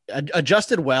have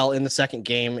adjusted well in the second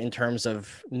game in terms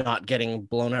of not getting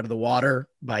blown out of the water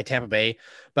by Tampa Bay.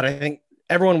 But I think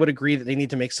everyone would agree that they need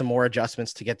to make some more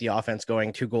adjustments to get the offense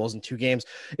going. 2 goals in 2 games.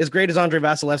 As great as Andrei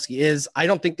Vasilevsky is, I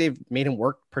don't think they've made him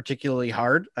work particularly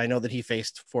hard. I know that he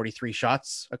faced 43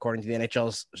 shots, according to the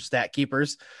NHL's stat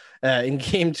keepers, in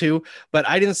game 2, but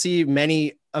I didn't see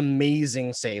many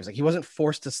amazing saves. Like, he wasn't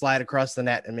forced to slide across the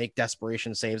net and make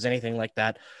desperation saves, anything like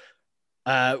that.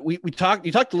 You talked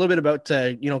a little bit about,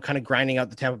 kind of grinding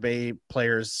out the Tampa Bay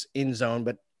players in zone,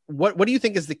 but what do you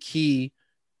think is the key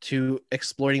to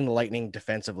exploiting the Lightning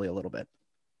defensively a little bit?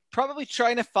 Probably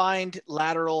trying to find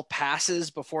lateral passes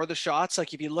before the shots.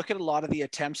 Like, if you look at a lot of the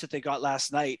attempts that they got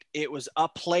last night, it was a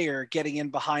player getting in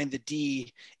behind the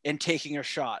D and taking a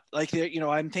shot. Like,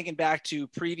 I'm thinking back to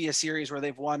previous series where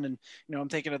they've won, and, I'm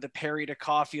thinking of the Perry to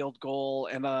Caulfield goal,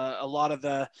 and a lot of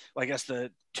the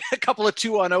a couple of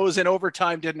 2-on-0s in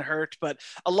overtime didn't hurt, but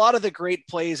a lot of the great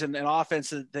plays and offense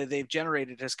that they've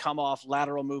generated has come off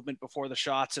lateral movement before the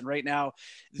shots. And right now,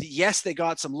 yes, they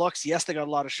got some looks. Yes, they got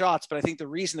a lot of shots, but I think the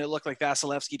reason it looked like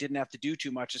Vasilevsky didn't have to do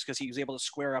too much is because he was able to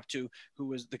square up to who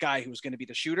was the guy who was going to be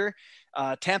the shooter.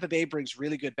 Tampa Bay brings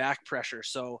really good back pressure.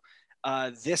 So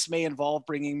this may involve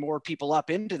bringing more people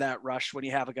up into that rush when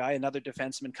you have another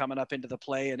defenseman coming up into the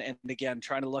play, and again,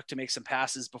 trying to look to make some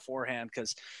passes beforehand,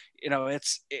 because,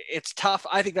 it's tough.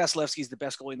 I think Vasilevsky is the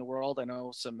best goalie in the world. I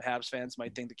know some Habs fans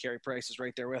might think that Carey Price is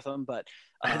right there with him, but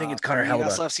I think it's Connor Hellebuyck.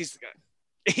 Vasilevsky's the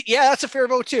guy. Yeah, that's a fair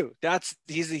vote too.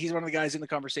 He's one of the guys in the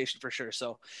conversation for sure.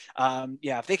 So,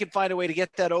 if they can find a way to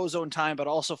get that ozone time, but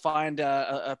also find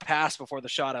a pass before the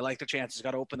shot, I like the chances.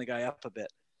 Got to open the guy up a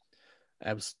bit.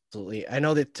 Absolutely. I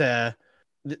know that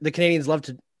the Canadiens love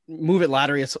to move it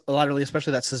laterally,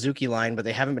 especially that Suzuki line, but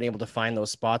they haven't been able to find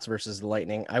those spots versus the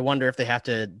Lightning. I wonder if they have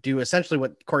to do essentially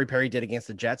what Corey Perry did against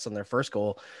the Jets on their first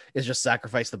goal, is just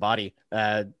sacrifice the body.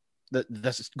 The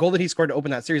goal that he scored to open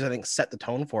that series, I think, set the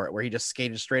tone for it, where he just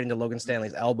skated straight into Logan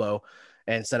Stanley's elbow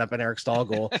and set up an Eric Stahl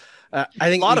goal. I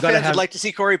think a lot of fans would like to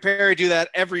see Corey Perry do that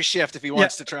every shift if he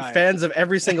wants to try. Fans of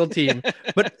every single team.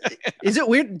 But is it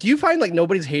weird? Do you find like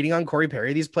nobody's hating on Corey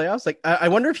Perry these playoffs? Like, I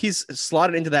wonder if he's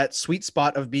slotted into that sweet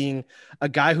spot of being a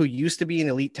guy who used to be an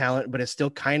elite talent, but is still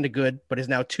kind of good, but is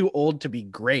now too old to be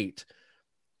great.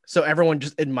 So everyone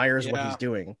just admires what he's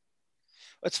doing.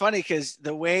 It's funny because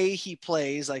the way he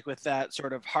plays, like with that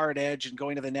sort of hard edge and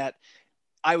going to the net,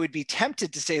 I would be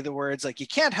tempted to say the words like, you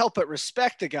can't help but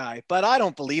respect the guy, but I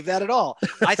don't believe that at all.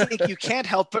 I think you can't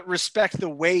help but respect the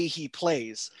way he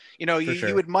plays.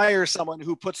 You admire someone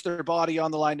who puts their body on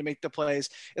the line to make the plays.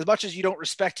 As much as you don't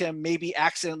respect him, maybe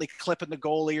accidentally clipping the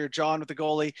goalie or John with the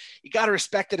goalie, you got to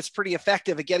respect that it's pretty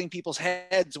effective at getting people's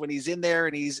heads when he's in there,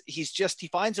 and he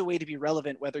finds a way to be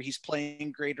relevant, whether he's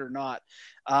playing great or not.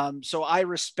 So I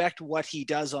respect what he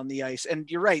does on the ice. And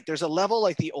you're right. There's a level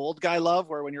like the old guy love,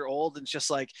 where when you're old, it's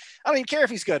just like, I don't even care if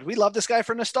he's good. We love this guy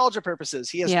for nostalgia purposes.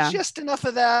 He has just enough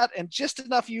of that and just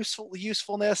enough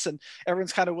usefulness. And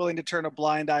everyone's kind of willing to turn a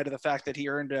blind eye to the fact that he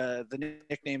earned the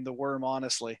nickname, the Worm,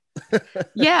 honestly.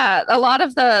 Yeah. A lot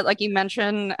of like you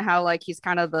mentioned how like, he's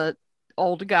kind of the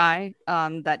old guy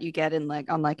that you get in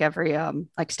on every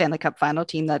like Stanley Cup Final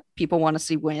team that people want to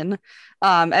see win.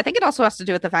 I think it also has to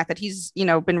do with the fact that he's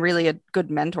been really a good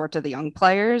mentor to the young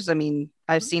players. I mean,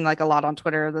 I've seen like a lot on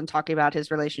Twitter them talking about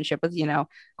his relationship with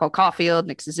Cole Caulfield,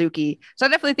 Nick Suzuki. So I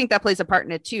definitely think that plays a part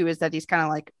in it too, is that he's kind of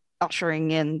like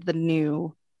ushering in the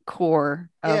new core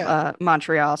of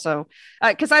Montreal. So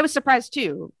because I was surprised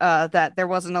too that there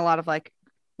wasn't a lot of like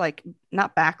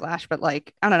not backlash, but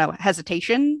like, I don't know,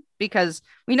 hesitation, because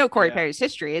we know Corey Perry's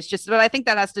history. It's just, but I think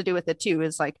that has to do with it too,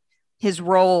 is like his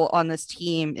role on this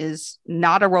team is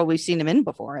not a role we've seen him in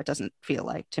before. It doesn't feel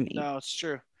like to me. No, it's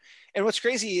true. And what's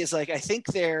crazy is like, I think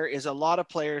there is a lot of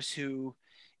players who,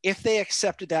 if they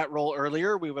accepted that role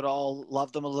earlier, we would all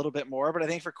love them a little bit more. But I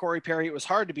think for Corey Perry, it was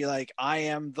hard to be like, I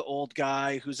am the old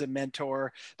guy who's a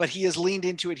mentor, but he has leaned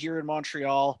into it here in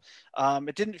Montreal.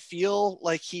 It didn't feel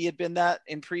like he had been that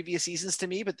in previous seasons to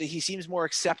me, but he seems more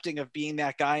accepting of being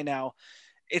that guy now.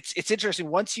 It's interesting.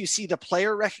 Once you see the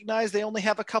player recognize they only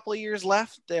have a couple of years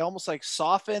left, they almost like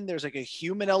soften. There's like a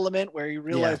human element where you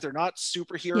realize they're not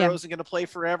superheroes and going to play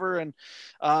forever. And,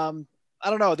 I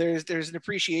don't know. There's an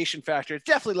appreciation factor. It's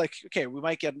definitely like, okay, we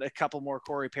might get a couple more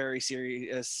Corey Perry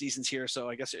seasons here. So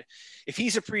I guess if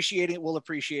he's appreciating it, we'll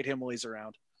appreciate him while he's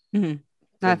around. Mm-hmm.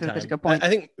 I think that's a good point. I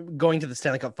think going to the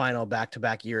Stanley Cup Final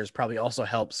back-to-back years probably also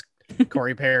helps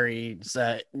Corey Perry's,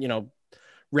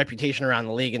 reputation around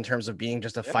the league in terms of being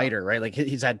just a fighter, right? Like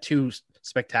he's had 2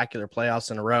 spectacular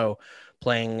playoffs in a row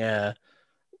playing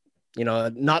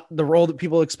not the role that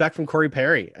people expect from Corey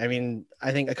Perry. I mean,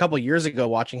 I think a couple of years ago,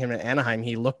 watching him in Anaheim,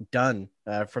 he looked done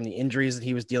from the injuries that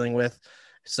he was dealing with.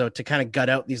 So to kind of gut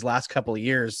out these last couple of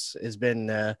years has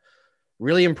been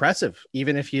really impressive,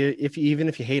 even if you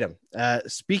hate him.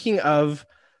 Speaking of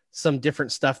some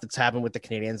different stuff that's happened with the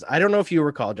Canadiens, I don't know if you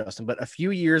recall, Justin, but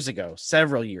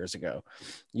several years ago,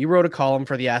 you wrote a column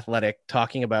for The Athletic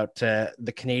talking about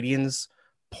the Canadiens'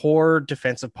 poor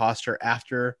defensive posture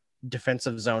after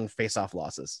defensive zone face-off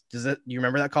losses. You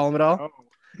remember that column at all? Oh,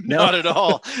 no? Not at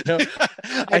all. No.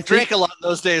 I drank a lot in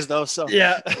those days though. So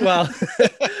yeah, well,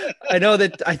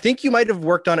 I think you might have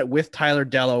worked on it with Tyler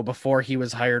Dello before he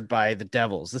was hired by the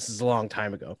Devils. This is a long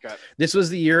time ago. Okay. This was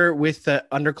the year with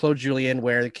under Claude Julien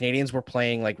where the Canadiens were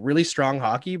playing like really strong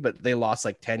hockey, but they lost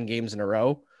like 10 games in a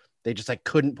row. They just like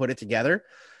couldn't put it together.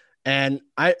 And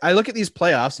I look at these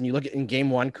playoffs, and you look at in game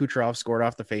one, Kucherov scored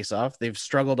off the faceoff. They've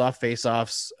struggled off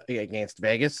faceoffs against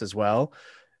Vegas as well.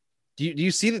 Do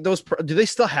you see that do they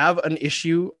still have an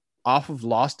issue off of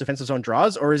lost defensive zone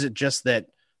draws, or is it just that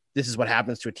this is what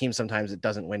happens to a team sometimes it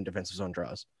doesn't win defensive zone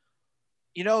draws?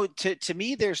 To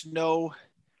me, there's no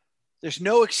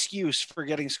excuse for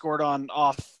getting scored on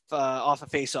off a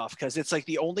face-off, because it's like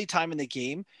the only time in the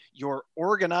game you're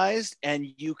organized and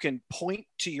you can point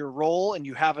to your role and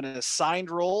you have an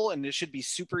assigned role, and it should be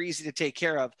super easy to take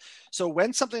care of. So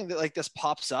when something like this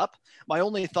pops up, my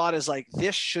only thought is like,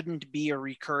 this shouldn't be a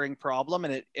recurring problem,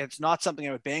 and it's not something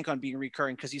I would bank on being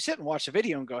recurring, because you sit and watch the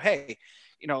video and go, hey,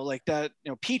 like that,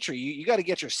 Petrie, you got to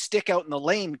get your stick out in the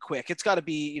lane quick. It's got to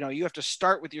be, you have to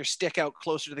start with your stick out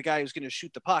closer to the guy who's going to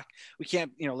shoot the puck. We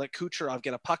can't, let Kucherov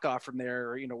get a puck off from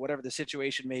there, or, whatever the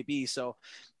situation may be. So,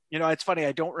 it's funny.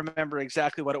 I don't remember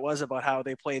exactly what it was about how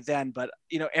they played then, but,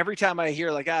 every time I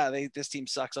hear like, this team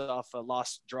sucks off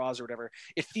lost draws or whatever,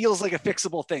 it feels like a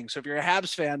fixable thing. So if you're a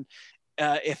Habs fan,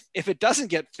 if it doesn't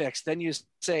get fixed, then you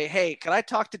say, hey, can I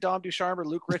talk to Dom Ducharme or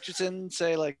Luke Richardson?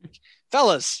 Say like,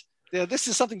 fellas, this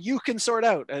is something you can sort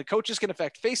out. Coaches can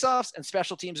affect face-offs, and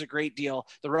special teams a great deal.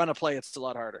 The run of play, it's a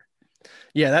lot harder.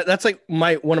 Yeah, that's like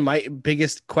one of my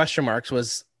biggest question marks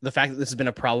was the fact that this has been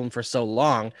a problem for so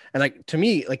long. And like, to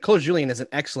me, like, Claude Julien is an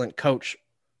excellent coach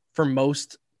for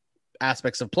most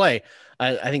aspects of play.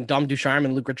 I think Dom Ducharme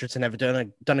and Luke Richardson have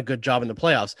done a good job in the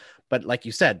playoffs. But like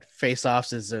you said,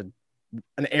 face-offs is an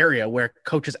area where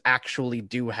coaches actually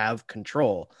do have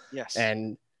control. Yes.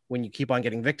 And when you keep on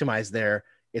getting victimized there,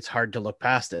 it's hard to look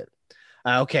past it.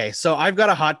 Okay, so I've got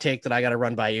a hot take that I got to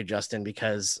run by you, Justin,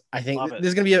 because I think this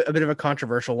is going to be a bit of a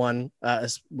controversial one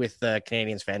with the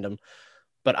Canadiens fandom.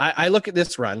 But I look at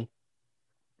this run,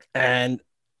 and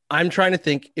I'm trying to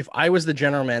think, if I was the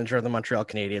general manager of the Montreal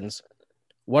Canadiens,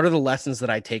 what are the lessons that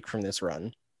I take from this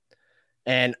run?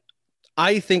 And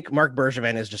I think Marc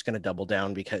Bergevin is just going to double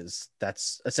down, because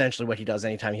that's essentially what he does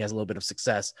anytime he has a little bit of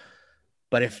success.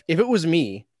 But if it was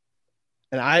me,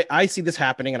 and I see this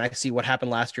happening, and I see what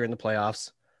happened last year in the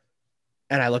playoffs,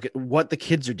 and I look at what the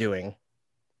kids are doing,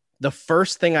 the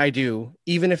first thing I do,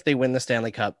 even if they win the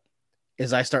Stanley Cup,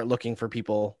 is I start looking for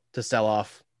people to sell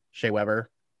off Shea Weber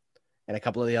and a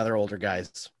couple of the other older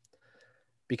guys,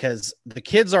 because the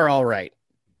kids are all right.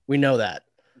 We know that.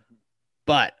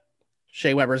 But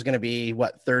Shea Weber is going to be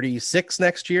 36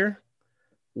 next year.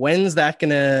 When's that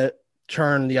going to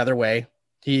turn the other way?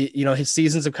 His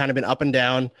seasons have kind of been up and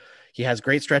down. He has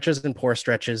great stretches and poor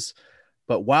stretches,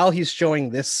 but while he's showing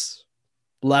this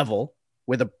level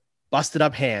with a busted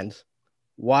up hand,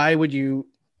 why would you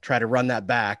try to run that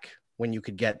back when you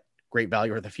could get great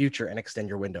value for the future and extend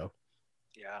your window?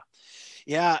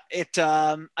 Yeah.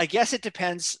 I guess it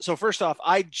depends. So first off,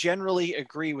 I generally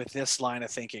agree with this line of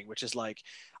thinking, which is like,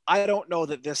 I don't know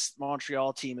that this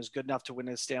Montreal team is good enough to win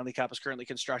a Stanley Cup as currently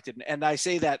constructed. And I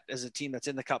say that as a team that's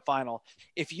in the Cup final.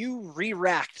 If you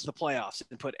re-racked the playoffs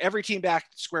and put every team back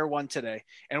to square one today,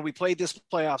 and we played this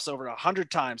playoffs over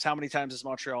 100 times, how many times is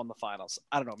Montreal in the finals?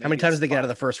 I don't know. How many times did they get out of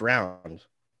the first round?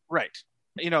 Right.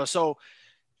 So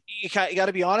you got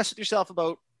to be honest with yourself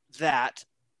about that.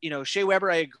 Shea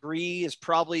Weber, I agree, is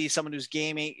probably someone whose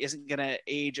gaming isn't going to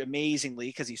age amazingly,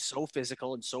 because he's so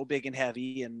physical and so big and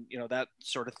heavy, and, that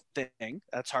sort of thing.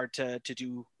 That's hard to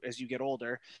do as you get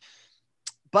older.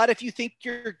 But if you think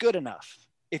you're good enough,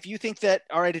 if you think that,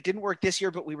 all right, it didn't work this year,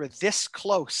 but we were this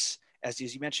close, as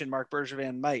you mentioned, Marc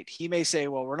Bergevin might, he may say,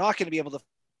 well, we're not going to be able to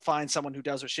find someone who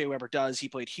does what Shea Weber does. He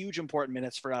played huge, important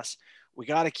minutes for us. We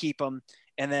got to keep him.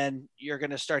 And then you're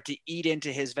going to start to eat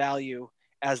into his value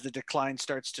as the decline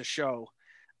starts to show.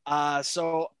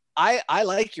 So I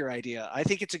like your idea. I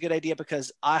think it's a good idea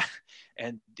because I'm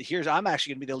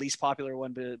actually going to be the least popular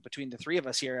one between the three of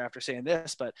us here after saying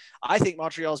this, but I think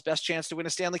Montreal's best chance to win a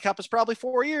Stanley Cup is probably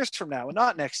 4 years from now and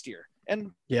not next year.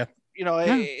 And I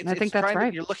think that's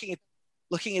right. You're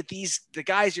looking at the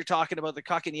guys you're talking about, the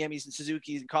Kotkaniemis and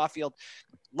Suzuki's and Caulfield.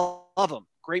 Love them,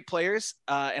 great players,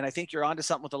 and I think you're onto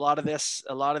something with a lot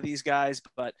of these guys.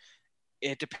 But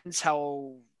it depends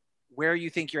where you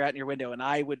think you're at in your window. And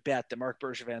I would bet that Marc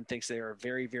Bergevin thinks they are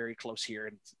very, very close here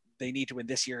and they need to win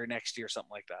this year or next year,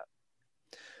 something like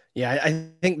that. Yeah, I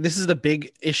think this is the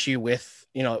big issue with,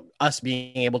 us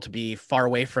being able to be far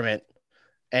away from it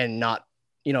and not,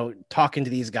 talking to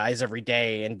these guys every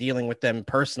day and dealing with them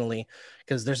personally,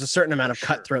 because there's a certain amount of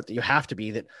cutthroat that you have to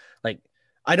be. That, like,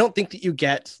 I don't think that you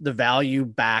get the value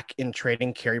back in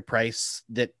trading Carey Price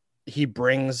that he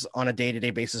brings on a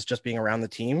day-to-day basis just being around the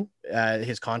team.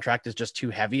 His contract is just too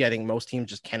heavy. I think most teams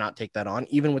just cannot take that on.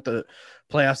 Even with the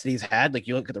playoffs that he's had, like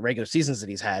you look at the regular seasons that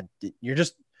he's had, you're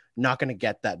just not going to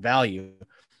get that value.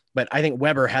 But I think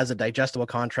Weber has a digestible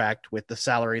contract with the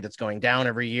salary that's going down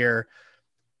every year.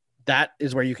 That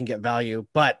is where you can get value.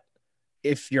 But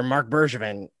if you're Marc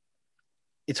Bergevin,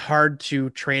 it's hard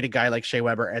to trade a guy like Shea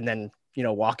Weber and then,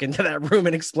 walk into that room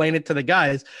and explain it to the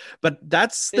guys. But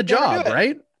that's the job,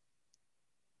 right?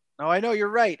 No, I know you're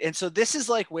right. And so this is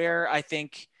like where I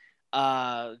think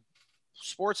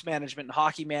sports management and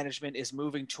hockey management is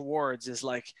moving towards, is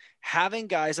like having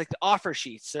guys like the offer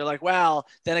sheets. They're like, well,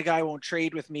 then a guy won't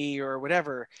trade with me or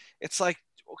whatever. It's like,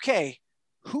 okay,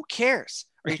 who cares?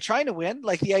 Are you trying to win?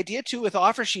 Like the idea too with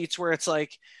offer sheets where it's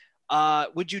like,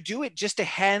 would you do it just to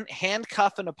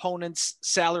handcuff an opponent's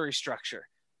salary structure?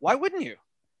 Why wouldn't you?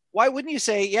 Why wouldn't you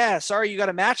say, yeah, sorry, you got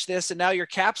to match this and now your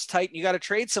cap's tight and you got to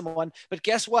trade someone. But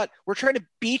guess what? We're trying to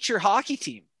beat your hockey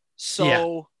team.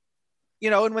 So,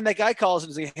 and when that guy calls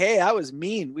and says, hey, I was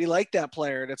mean. We like that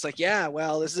player. And it's like, yeah,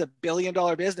 well, this is $1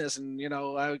 billion business. And,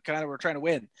 we're trying to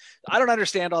win. I don't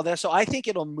understand all this. So I think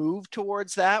it'll move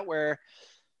towards that where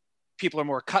people are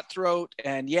more cutthroat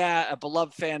and a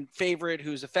beloved fan favorite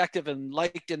who's effective and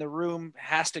liked in the room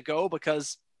has to go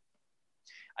because,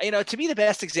 to me, the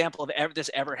best example of this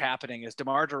ever happening is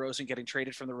DeMar DeRozan getting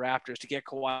traded from the Raptors to get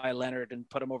Kawhi Leonard and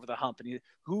put him over the hump. And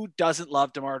who doesn't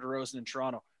love DeMar DeRozan in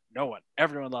Toronto? No one.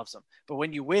 Everyone loves him. But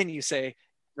when you win, you say,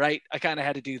 right, I kind of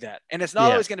had to do that. And it's not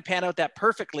always going to pan out that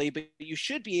perfectly, but you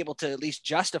should be able to at least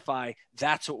justify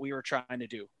that's what we were trying to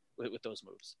do with those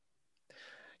moves.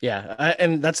 Yeah,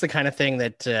 and that's the kind of thing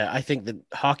that I think that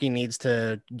hockey needs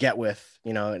to get with,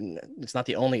 and it's not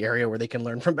the only area where they can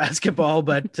learn from basketball,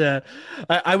 but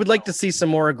I would like to see some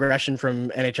more aggression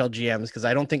from NHL GMs because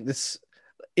I don't think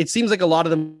it seems like a lot of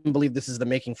them believe this is the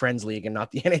making friends league and not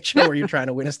the NHL where you're trying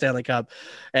to win a Stanley Cup.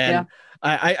 And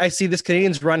I see this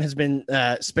Canadiens run has been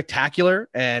spectacular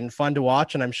and fun to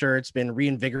watch, and I'm sure it's been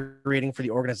reinvigorating for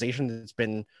the organization. It's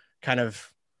been kind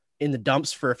of in the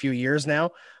dumps for a few years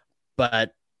now,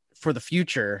 but for the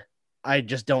future, I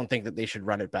just don't think that they should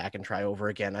run it back and try over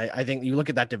again. I think you look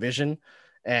at that division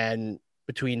and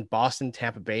between Boston,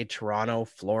 Tampa Bay, Toronto,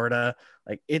 Florida,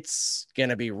 like it's going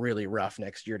to be really rough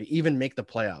next year to even make the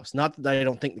playoffs. Not that I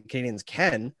don't think the Canadiens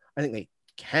can, I think they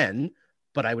can,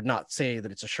 but I would not say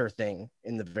that it's a sure thing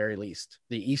in the very least.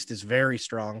 The East is very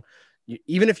strong.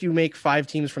 Even if you make 5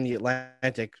 teams from the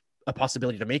Atlantic a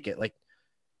possibility to make it, like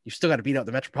you've still got to beat out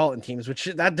the Metropolitan teams, which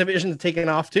that division is taking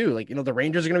off too. Like, the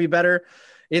Rangers are going to be better.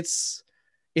 It's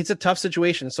a tough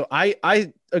situation. So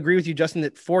I agree with you, Justin,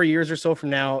 that 4 years or so from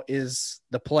now is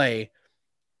the play.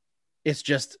 It's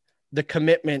just the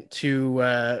commitment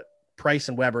to Price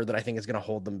and Weber that I think is going to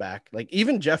hold them back. Like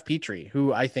even Jeff Petrie,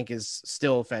 who I think is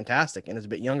still fantastic and is a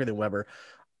bit younger than Weber,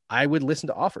 I would listen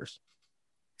to offers.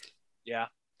 Yeah.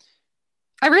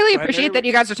 I really appreciate that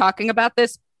you guys are talking about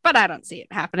this, but I don't see it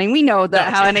happening. We know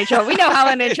how NHL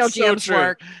GMs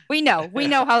work. We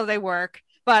know how they work,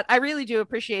 but I really do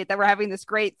appreciate that we're having this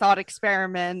great thought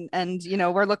experiment and,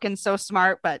 we're looking so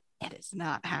smart, but it is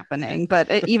not happening.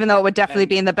 But even though it would definitely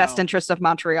be in the best interest of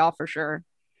Montreal for sure.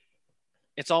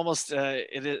 It's almost,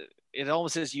 it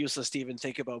almost is useless to even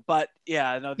think about, but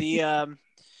the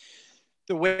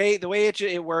way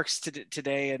it works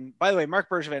today, and by the way, Marc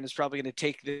Bergevin is probably going to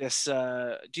take this.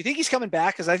 Do you think he's coming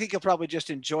back? Because I think he'll probably just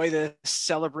enjoy this,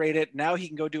 celebrate it. Now he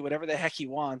can go do whatever the heck he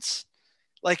wants.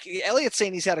 Like Elliott's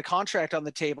saying, he's had a contract on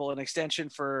the table, an extension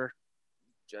for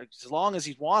as long as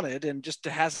he wanted, and just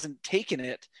hasn't taken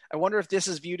it. I wonder if this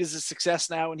is viewed as a success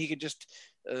now, and he could just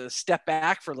step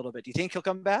back for a little bit. Do you think he'll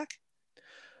come back?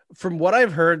 From what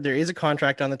I've heard, there is a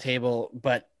contract on the table,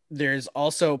 but there's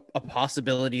also a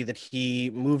possibility that he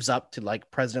moves up to like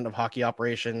president of hockey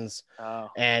operations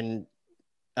and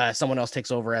someone else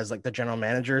takes over as like the general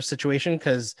manager situation.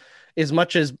 Because as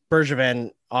much as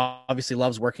Bergevin obviously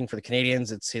loves working for the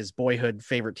Canadiens, it's his boyhood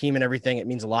favorite team and everything. It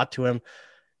means a lot to him.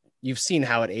 You've seen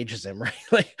how it ages him, right?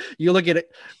 Like you look at it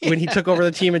when he took over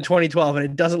the team in 2012 and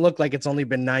it doesn't look like it's only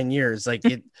been 9 years. Like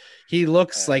he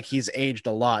looks like he's aged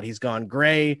a lot. He's gone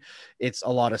gray. It's a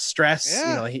lot of stress.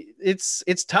 Yeah.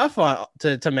 It's tough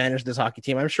to manage this hockey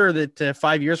team. I'm sure that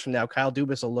 5 years from now, Kyle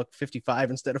Dubas will look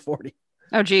 55 instead of 40.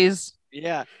 Oh, geez.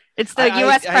 Yeah. It's the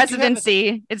U.S.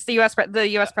 presidency. It's the U.S. The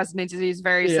U.S. presidency is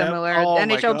very similar. Oh,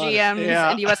 NHL GMs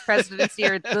and U.S. presidency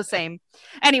are the same.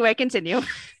 Anyway, continue.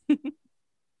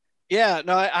 Yeah,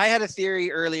 no, I had a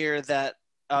theory earlier that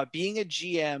being a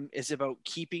GM is about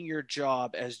keeping your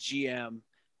job as GM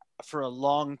for a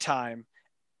long time,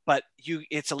 but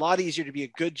it's a lot easier to be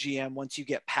a good GM once you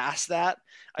get past that.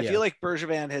 I feel like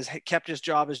Bergevin has kept his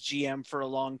job as GM for a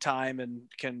long time and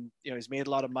he's made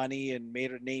a lot of money and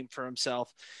made a name for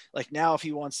himself. Like now, if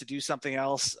he wants to do something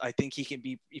else, I think he can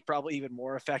be probably even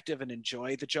more effective and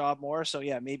enjoy the job more. So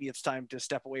yeah, maybe it's time to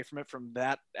step away from it from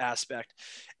that aspect.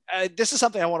 This is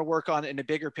something I want to work on in a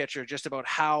bigger picture, just about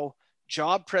how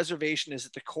job preservation is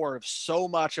at the core of so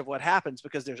much of what happens,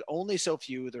 because there's only so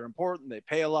few. They're important. They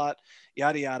pay a lot,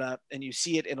 yada, yada. And you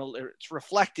see it it's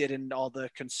reflected in all the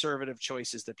conservative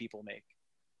choices that people make.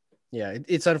 Yeah.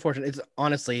 It's unfortunate. It's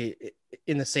honestly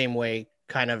in the same way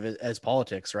kind of as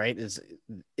politics, right?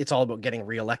 It's all about getting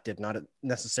reelected, not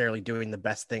necessarily doing the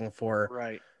best thing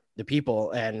for the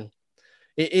people. And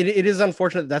it is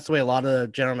unfortunate. That's the way a lot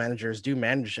of general managers do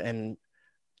manage. And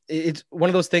it's one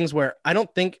of those things where I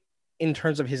don't think in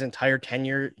terms of his entire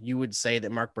tenure, you would say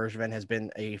that Marc Bergevin has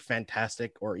been a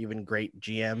fantastic or even great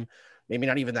GM, maybe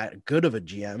not even that good of a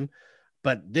GM.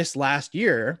 But this last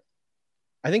year,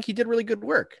 I think he did really good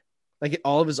work. Like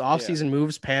all of his offseason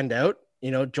moves panned out.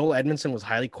 Joel Edmondson was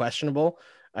highly questionable.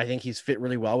 I think he's fit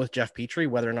really well with Jeff Petrie.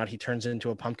 Whether or not he turns into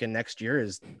a pumpkin next year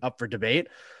is up for debate.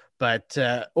 But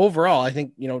overall, I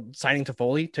think, signing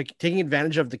Toffoli, taking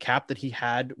advantage of the cap that he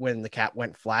had when the cap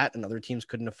went flat and other teams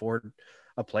couldn't afford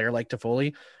a player like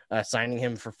Toffoli, signing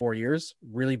him for 4 years,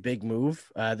 really big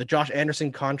move. The Josh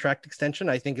Anderson contract extension,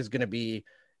 I think, is going to be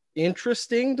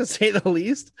interesting to say the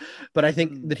least. But I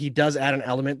think that he does add an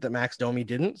element that Max Domi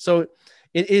didn't. So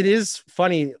it is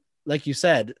funny, like you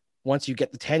said, once you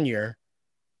get the tenure,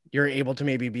 you're able to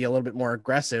maybe be a little bit more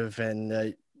aggressive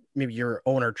and maybe your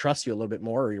owner trusts you a little bit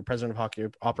more, or your president of hockey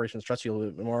operations trusts you a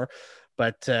little bit more.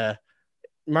 But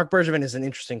Marc Bergevin is an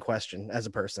interesting question as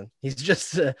a person. He's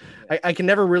just, I can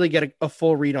never really get a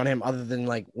full read on him other than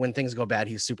like when things go bad,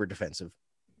 he's super defensive.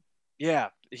 Yeah,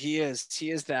 he is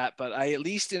that, but I at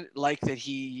least like that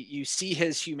you see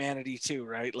his humanity too,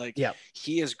 right? Like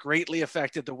he has greatly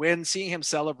affected the win. Seeing him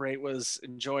celebrate was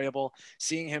enjoyable.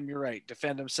 Seeing him, you're right,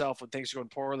 defend himself when things are going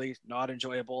poorly, not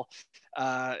enjoyable.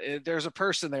 There's a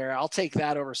person there. I'll take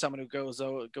that over someone who goes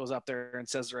up there and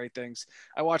says the right things.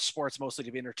 I watch sports mostly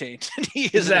to be entertained, and he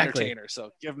is an entertainer,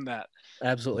 so give him that.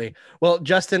 Absolutely. Well,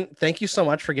 Justin, thank you so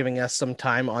much for giving us some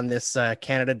time on this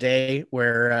Canada Day,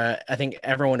 where I think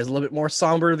everyone is a little bit more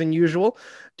somber than usual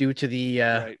due to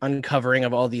the uncovering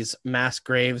of all these mass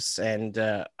graves and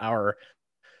our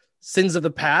sins of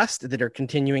the past that are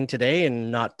continuing today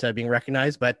and not being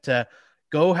recognized. But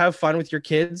go have fun with your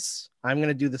kids. I'm going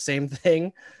to do the same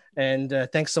thing. And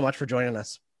thanks so much for joining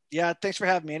us. Yeah, thanks for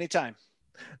having me anytime.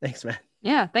 Thanks, man.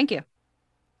 Yeah, thank you.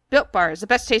 Built Bar is the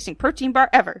best tasting protein bar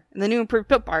ever, and the new improved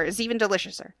Built Bar is even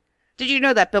deliciouser. Did you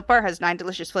know that Built Bar has 9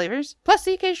 delicious flavors, plus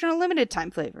the occasional limited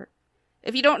time flavor?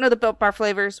 If you don't know the Built Bar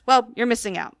flavors, well, you're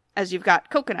missing out, as you've got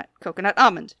coconut, coconut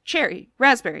almond, cherry,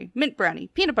 raspberry, mint brownie,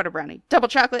 peanut butter brownie, double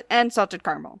chocolate, and salted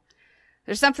caramel.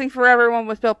 There's something for everyone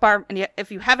with Built Bar, and yet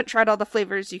if you haven't tried all the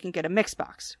flavors, you can get a mix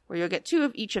box, where you'll get 2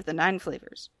 of each of the 9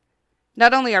 flavors.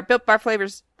 Not only are Built Bar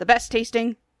flavors the best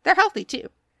tasting, they're healthy too.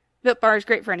 Built Bar is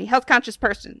great for any health-conscious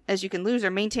person, as you can lose or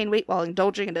maintain weight while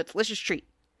indulging in a delicious treat.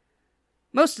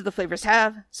 Most of the flavors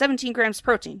have 17 grams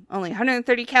protein, only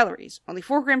 130 calories, only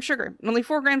 4 grams sugar, and only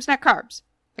 4 grams net carbs.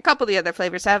 A couple of the other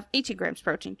flavors have 18 grams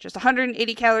protein, just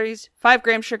 180 calories, 5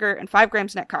 grams sugar, and 5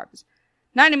 grams net carbs.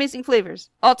 9 amazing flavors,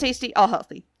 all tasty, all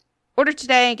healthy. Order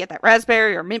today and get that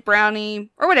raspberry or mint brownie,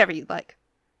 or whatever you'd like.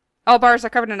 All bars are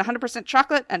covered in 100%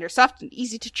 chocolate and are soft and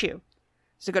easy to chew.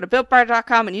 So go to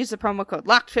BuiltBar.com and use the promo code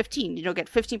LOCKED15 and you'll get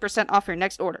 15% off your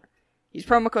next order. Use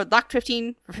promo code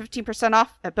LOCKED15 for 15%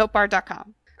 off at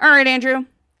BuiltBar.com. Alright, Andrew,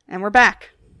 and we're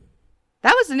back.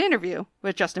 That was an interview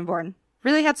with Justin Bourne.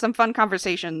 Really had some fun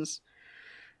conversations.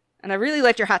 And I really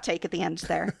liked your hot take at the end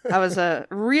there. That was a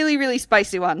really, really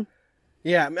spicy one.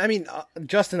 Yeah, I mean,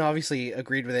 Justin obviously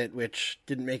agreed with it, which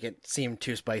didn't make it seem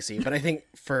too spicy. But I think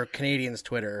for Canadiens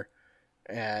Twitter,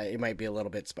 it might be a little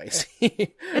bit spicy.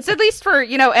 It's at least for,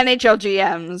 NHL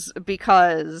GMs,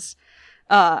 because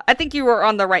I think you were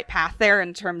on the right path there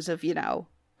in terms of,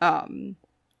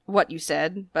 what you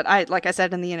said. But like I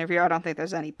said in the interview, I don't think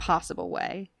there's any possible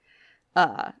way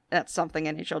that's something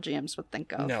NHL GMs would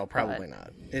think of. No, probably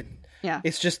not.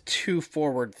 It's just too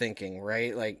forward thinking,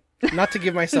 right? Like, not to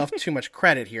give myself too much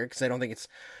credit here, because I don't think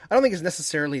it's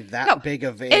necessarily that big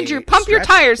of a Andrew, pump your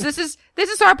tires. This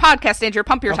is our podcast, Andrew.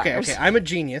 Pump your tires. Okay, I'm a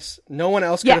genius. No one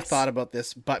else could have thought about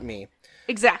this but me.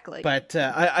 Exactly. But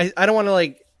I don't want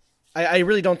to I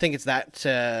really don't think it's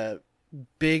that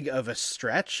big of a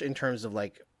stretch in terms of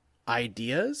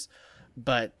ideas,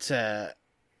 but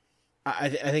I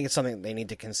think it's something they need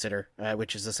to consider,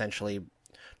 which is essentially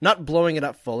not blowing it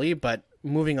up fully, but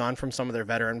moving on from some of their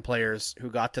veteran players who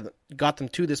got them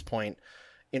to this point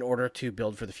in order to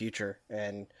build for the future.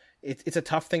 And it's a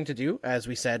tough thing to do, as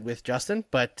we said with Justin,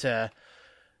 but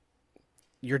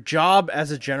your job as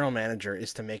a general manager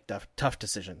is to make tough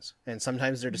decisions. And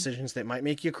sometimes they're decisions that might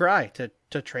make you cry, to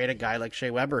trade a guy like Shea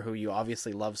Weber, who you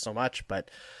obviously love so much, but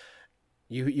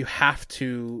you have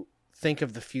to think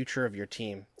of the future of your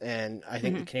team. And I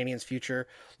think the Canadiens' future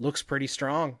looks pretty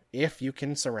strong if you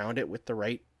can surround it with the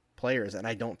right players. And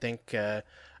I don't think a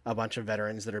bunch of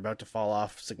veterans that are about to fall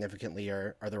off significantly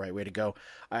are the right way to go.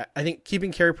 I think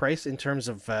keeping Carey Price in terms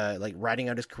of riding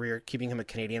out his career, keeping him a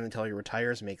Canadian until he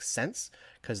retires makes sense,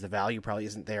 because the value probably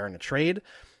isn't there in a trade.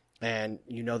 And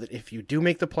you know that if you do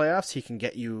make the playoffs, he can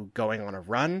get you going on a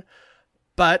run.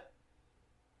 But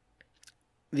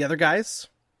the other guys,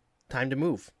 time to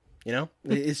move.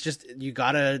 It's just, you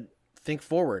gotta think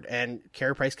forward, and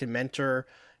Carey Price can mentor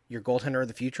your goaltender of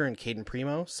the future in Caden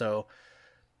Primo. So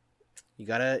you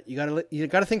gotta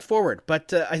think forward.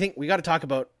 But I think we gotta talk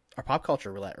about our pop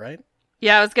culture roulette, right?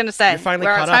 Yeah, I was gonna say, you're finally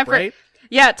caught up, right?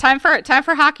 Yeah, time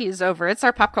for hockey is over. It's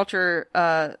our pop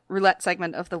culture roulette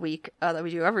segment of the week that we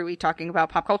do every week, talking about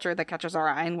pop culture that catches our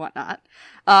eye and whatnot.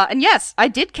 And yes, I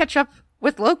did catch up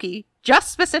with Loki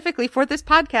just specifically for this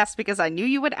podcast, because I knew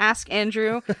you would ask,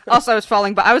 Andrew. Also, I was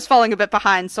falling a bit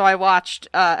behind, so I watched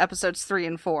episodes 3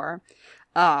 and 4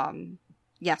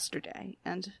 yesterday,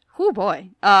 and oh boy,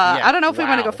 I don't know if we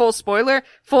want to go full spoiler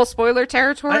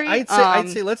territory. I'd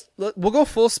say we'll go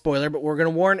full spoiler, but we're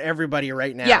going to warn everybody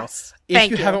right now. Yes, if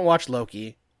you haven't watched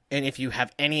Loki, and if you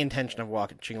have any intention of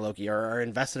watching Loki or are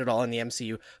invested at all in the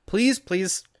MCU, please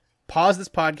pause this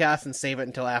podcast and save it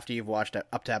until after you've watched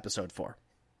up to episode 4.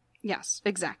 Yes,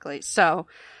 exactly. So,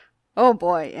 oh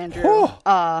boy, Andrew.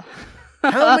 How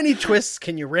many twists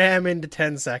can you ram into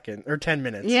 10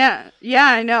 minutes? Yeah,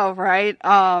 I know, right?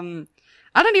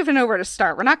 I don't even know where to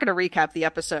start. We're not going to recap the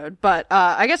episode, but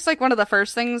I guess one of the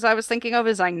first things I was thinking of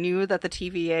is I knew that the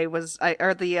TVA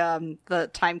the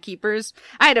timekeepers.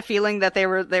 I had a feeling that they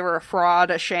were a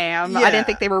fraud, a sham. Yeah. I didn't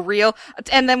think they were real.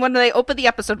 And then when they opened the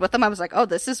episode with them, I was like, oh,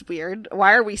 this is weird.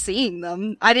 Why are we seeing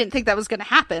them? I didn't think that was going to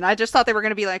happen. I just thought they were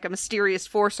going to be a mysterious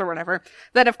force or whatever.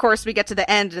 Then of course we get to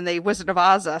the end and they Wizard of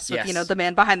Oz us with, the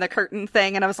man behind the curtain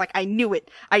thing. And I was like, I knew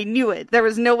it. There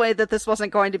was no way that this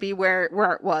wasn't going to be where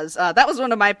it was. That was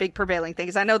one of my big prevailing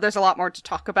things. I know there's a lot more to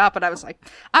talk about, but I was like,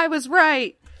 I was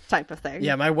right, type of thing.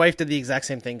 Yeah, my wife did the exact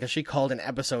same thing, because she called in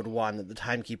episode 1 that the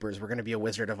timekeepers were going to be a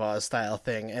Wizard of Oz style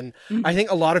thing. And I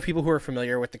think a lot of people who are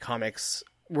familiar with the comics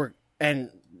and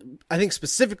I think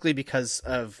specifically because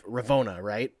of Ravonna,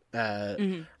 right?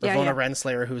 Ravonna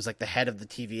Renslayer, who's the head of the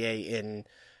TVA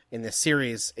in this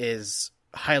series, is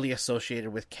highly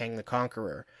associated with Kang the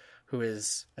Conqueror, who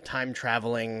is a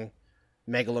time-traveling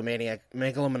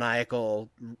megalomaniacal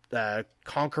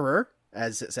conqueror,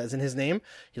 as it says in his name.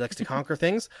 He likes to conquer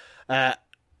things. I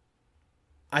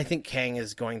think Kang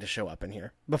is going to show up in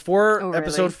here. Before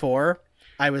episode 4,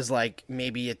 I was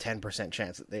maybe a 10%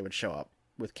 chance that they would show up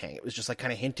with Kang. It was just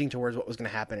kind of hinting towards what was going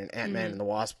to happen in Ant-Man and the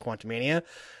Wasp: Quantumania.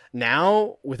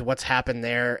 Now, with what's happened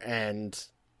there and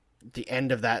the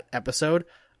end of that episode,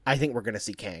 I think we're going to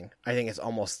see Kang. I think it's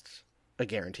almost a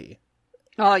guarantee.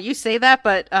 Oh, you say that,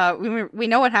 but we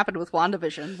know what happened with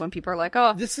WandaVision when people are like,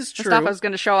 "Oh, this is true. Mustafa's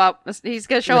going to show up. He's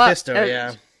going to show Mephisto, up."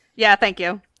 Yeah. Yeah, thank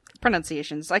you.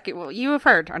 Pronunciations, you have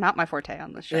heard, are not my forte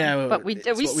on this show. Yeah, but we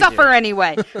suffer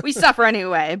anyway. We suffer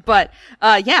anyway. But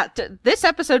this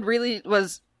episode really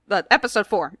was. Episode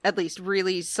 4, at least,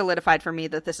 really solidified for me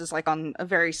that this is on a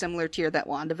very similar tier that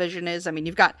WandaVision is. I mean,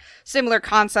 you've got similar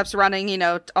concepts running,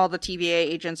 all the TVA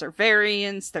agents are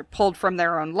variants, they're pulled from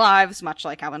their own lives, much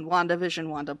like how in WandaVision,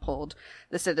 Wanda pulled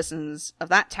the citizens of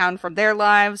that town from their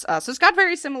lives. So it's got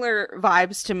very similar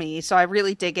vibes to me, so I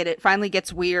really dig it. It finally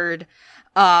gets weird,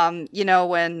 when,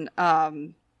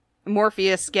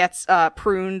 Morpheus gets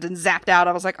pruned and zapped out,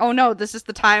 I was like, oh no, this is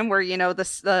the time where, you know,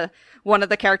 one of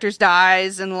the characters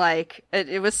dies, and like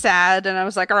it was sad, and I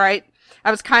was like, all right. I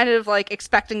was kind of like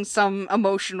expecting some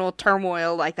emotional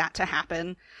turmoil like that to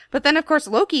happen. But then of course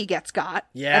Loki gets got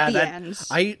at the end.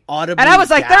 I audibly And I was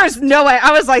like, gasped. there's no way.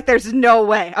 I was like,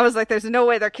 there's no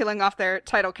way they're killing off their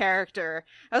title character.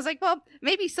 I was like, well,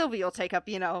 maybe Sylvie will take up,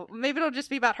 you know, maybe it'll just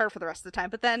be about her for the rest of the time.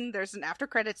 But then there's an after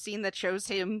credits scene that shows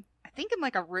him, I think in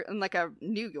like a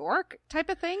New York type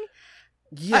of thing.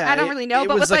 Yeah, I don't really know, it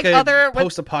but was with like other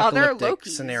post-apocalyptic other Lokis,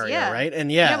 scenario, yeah. right?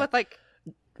 And Yeah, with like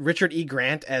Richard E.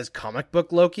 Grant as comic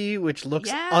book Loki, which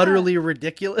looks utterly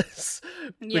ridiculous,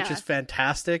 which is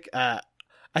fantastic. I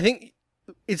think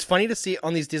it's funny to see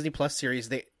on these Disney Plus series,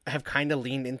 they have kind of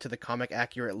leaned into the comic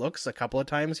accurate looks a couple of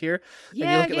times here.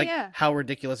 Yeah, and you look at how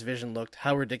ridiculous Vision looked,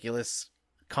 how ridiculous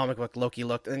comic book Loki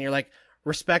looked, and you're like,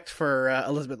 respect for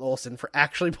Elizabeth Olsen for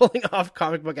actually pulling off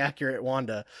comic book accurate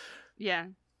Wanda. Yeah.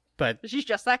 But she's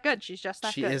just that good. She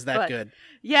is that good.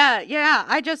 Yeah.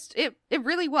 It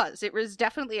really was. It was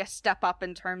definitely a step up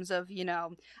in terms of, you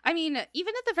know, I mean,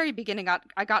 even at the very beginning,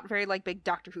 I got very like big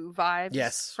Doctor Who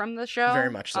vibes from the show. Very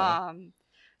much so.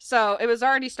 So it was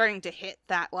already starting to hit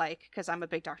that, like, because I'm a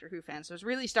big Doctor Who fan, so it was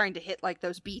really starting to hit like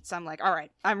those beats. I'm like, all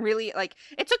right, I'm really like,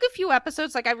 it took a few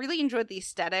episodes. Like, I really enjoyed the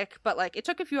aesthetic, but like, it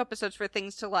took a few episodes for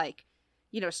things to like,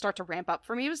 you know, start to ramp up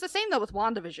for me. It was the same though with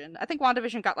WandaVision. I think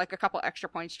WandaVision got like a couple extra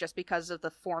points just because of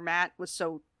the format was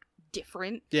so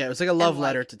different. Yeah, it was like a love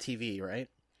letter to TV, right?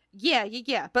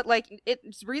 Yeah. But like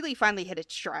it's really finally hit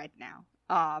its stride now.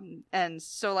 And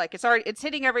so like it's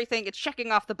hitting everything, it's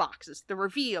checking off the boxes, the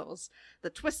reveals, the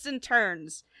twists and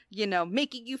turns, you know,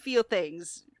 making you feel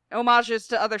things, homages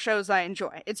to other shows I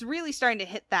enjoy. It's really starting to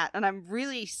hit that, and I'm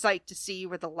really psyched to see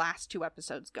where the last 2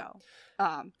 episodes go.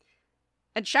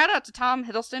 And shout out to Tom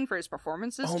Hiddleston for his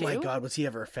performances, too. Oh my god, was he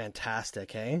ever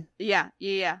fantastic, hey? Yeah.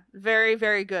 Very,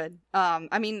 very good.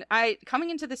 I mean, coming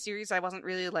into the series, I wasn't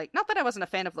really, like, not that I wasn't a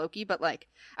fan of Loki, but, like,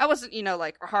 I wasn't, you know,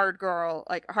 like, hard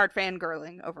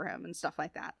fangirling over him and stuff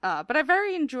like that. But I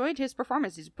very enjoyed his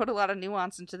performance. He's put a lot of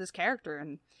nuance into this character,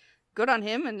 and good on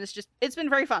him, and it's been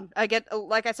very fun. I get a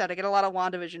lot of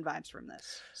WandaVision vibes from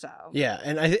this, so. Yeah,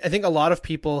 and I think a lot of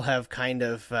people have kind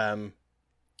of,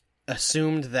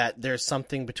 assumed that there's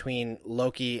something between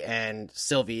Loki and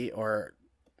Sylvie, or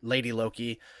Lady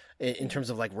Loki, in terms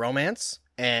of like romance,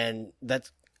 and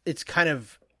it's kind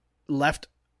of left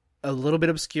a little bit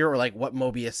obscure, or like what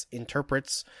Mobius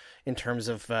interprets in terms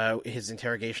of his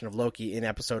interrogation of Loki in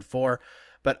episode 4.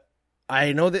 But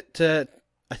I know that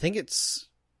I think it's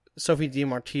Sophie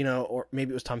DiMartino, or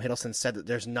maybe it was Tom Hiddleston, said that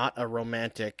there's not a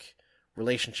romantic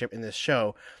relationship in this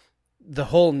show. The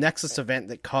whole Nexus event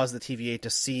that caused the TVA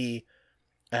to see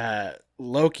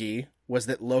Loki was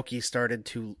that Loki started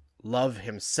to love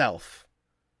himself,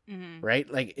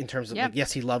 right? Like, in terms of, like,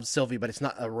 yes, he loved Sylvie, but it's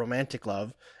not a romantic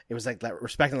love. It was like that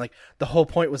respect, and like the whole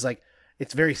point was like,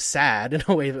 it's very sad in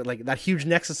a way, but like that huge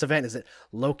Nexus event is that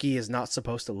Loki is not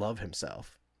supposed to love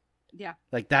himself. Yeah.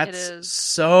 Like, that's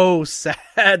so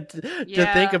sad to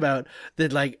think about,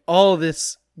 that like all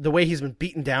this, the way he's been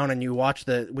beaten down, and you watch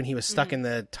when he was stuck in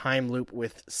the time loop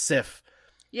with Sif.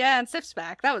 Yeah, and Sif's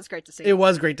back. That was great to see. It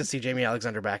was great to see Jamie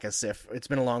Alexander back as Sif. It's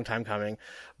been a long time coming,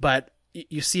 but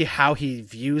you see how he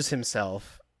views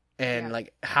himself, and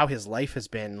like how his life has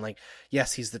been. Like,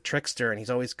 yes, he's the trickster, and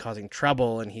he's always causing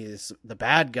trouble, and he's the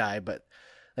bad guy, but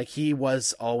like he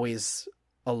was always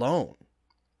alone.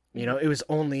 You know, it was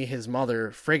only his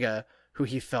mother, Frigga, who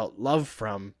he felt love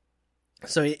from.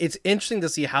 So it's interesting to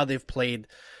see how they've played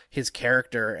his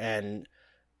character, and,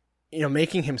 you know,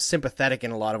 making him sympathetic in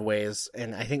a lot of ways.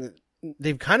 And I think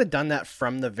they've kind of done that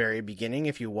from the very beginning.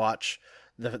 If you watch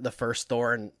the first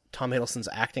Thor, and Tom Hiddleston's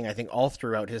acting, I think all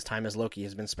throughout his time as Loki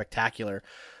has been spectacular.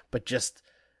 But just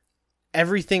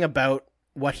everything about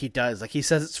what he does, like he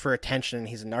says it's for attention and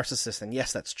he's a narcissist. And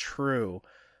yes, that's true.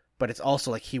 But it's also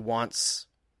like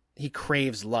he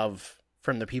craves love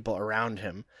from the people around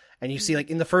him. And you see, like,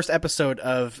 in the first episode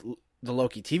of the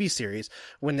Loki TV series,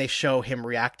 when they show him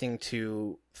reacting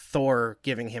to Thor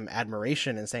giving him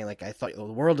admiration and saying, like, I thought the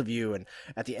world of you. And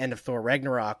at the end of Thor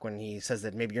Ragnarok, when he says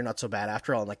that maybe you're not so bad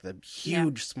after all, and like the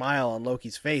huge smile on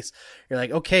Loki's face, you're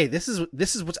like, okay, this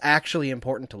is what's actually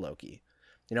important to Loki.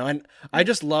 And I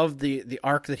just love the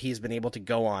arc that he's been able to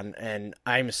go on, and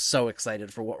I'm so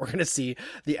excited for what we're going to see,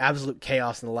 the absolute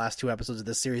chaos in the last 2 episodes of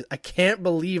this series. I can't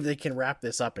believe they can wrap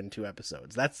this up in 2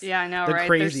 episodes. That's I know, the right?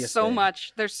 craziest thing.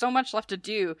 There's so much left to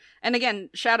do. And again,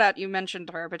 shout out, you mentioned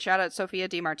her, but shout out Sophia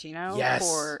DiMartino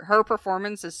for her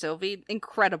performance as Sylvie.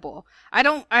 Incredible. I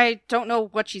don't know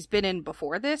what she's been in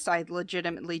before this. I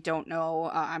legitimately don't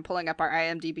know. I'm pulling up our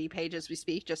IMDb page as we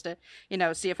speak just to,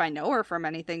 see if I know her from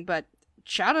anything, but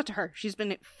shout out to her. She's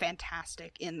been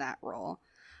fantastic in that role.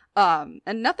 And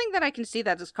nothing that I can see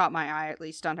that has caught my eye, at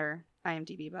least on her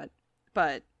IMDb,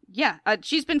 but yeah,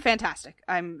 she's been fantastic.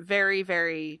 I'm very,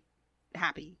 very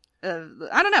happy.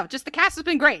 I don't know, just the cast has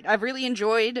been great. I've really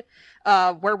enjoyed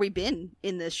where we've been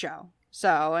in this show.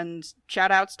 So, and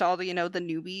shout outs to all the, the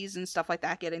newbies and stuff like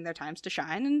that getting their times to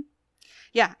shine. And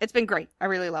yeah, it's been great. I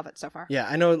really love it so far. Yeah,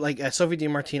 I know, Sophie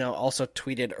DiMartino also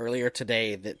tweeted earlier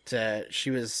today that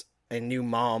she was a new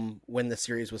mom when the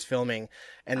series was filming,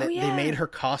 and they made her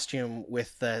costume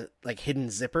with hidden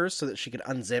zippers so that she could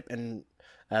unzip and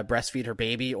breastfeed her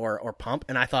baby or pump.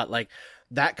 And I thought,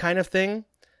 that kind of thing,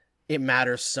 it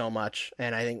matters so much.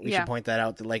 And I think we should point that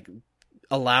out, that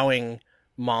allowing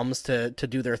moms to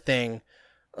do their thing,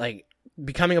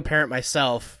 becoming a parent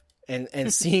myself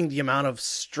and seeing the amount of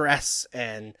stress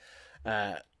and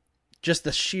just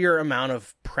the sheer amount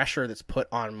of pressure that's put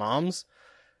on moms.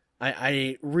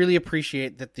 I really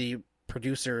appreciate that the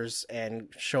producers and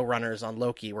showrunners on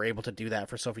Loki were able to do that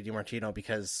for Sophie DiMartino,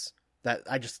 because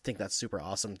I just think that's super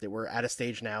awesome that we're at a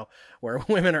stage now where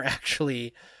women are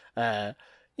actually,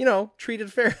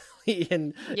 treated fairly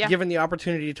and given the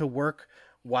opportunity to work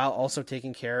while also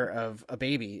taking care of a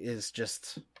baby is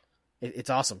just, it's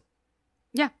awesome.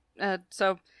 Yeah.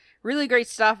 So really great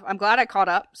stuff. I'm glad I caught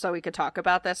up so we could talk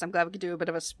about this. I'm glad we could do a bit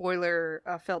of a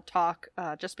spoiler-filled talk,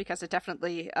 just because it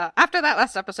definitely, after that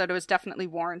last episode, it was definitely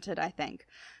warranted, I think.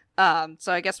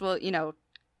 So I guess we'll,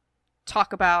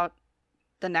 talk about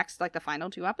the next, the final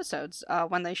 2 episodes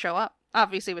when they show up.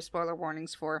 Obviously with spoiler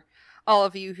warnings for all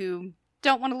of you who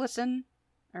don't want to listen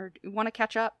or want to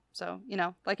catch up. So,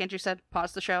 like Andrew said,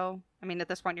 pause the show. I mean, at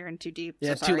this point, you're in too deep.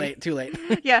 Yeah, so too late.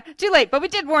 Yeah, too late. But we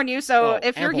did warn you, so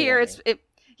if you're here,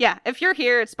 if you're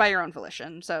here, it's by your own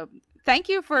volition. So thank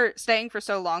you for staying for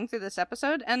so long through this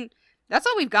episode. And that's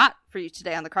all we've got for you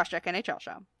today on the Crosscheck NHL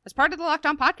show. As part of the Locked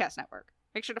On Podcast Network,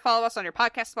 make sure to follow us on your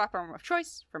podcast platform of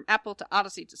choice, from Apple to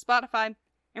Odyssey to Spotify,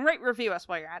 and rate and review us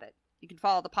while you're at it. You can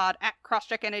follow the pod at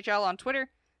Crosscheck NHL on Twitter,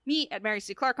 me at Mary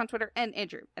C. Clark on Twitter, and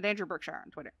Andrew at Andrew Berkshire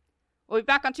on Twitter. We'll be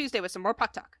back on Tuesday with some more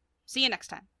puck talk. See you next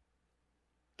time.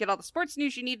 Get all the sports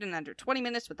news you need in under 20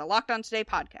 minutes with the Locked On Today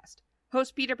podcast.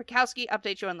 Host Peter Bukowski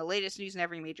updates you on the latest news in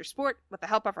every major sport with the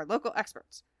help of our local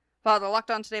experts. Follow the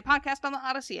Locked On Today podcast on the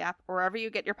Odyssey app or wherever you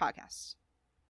get your podcasts.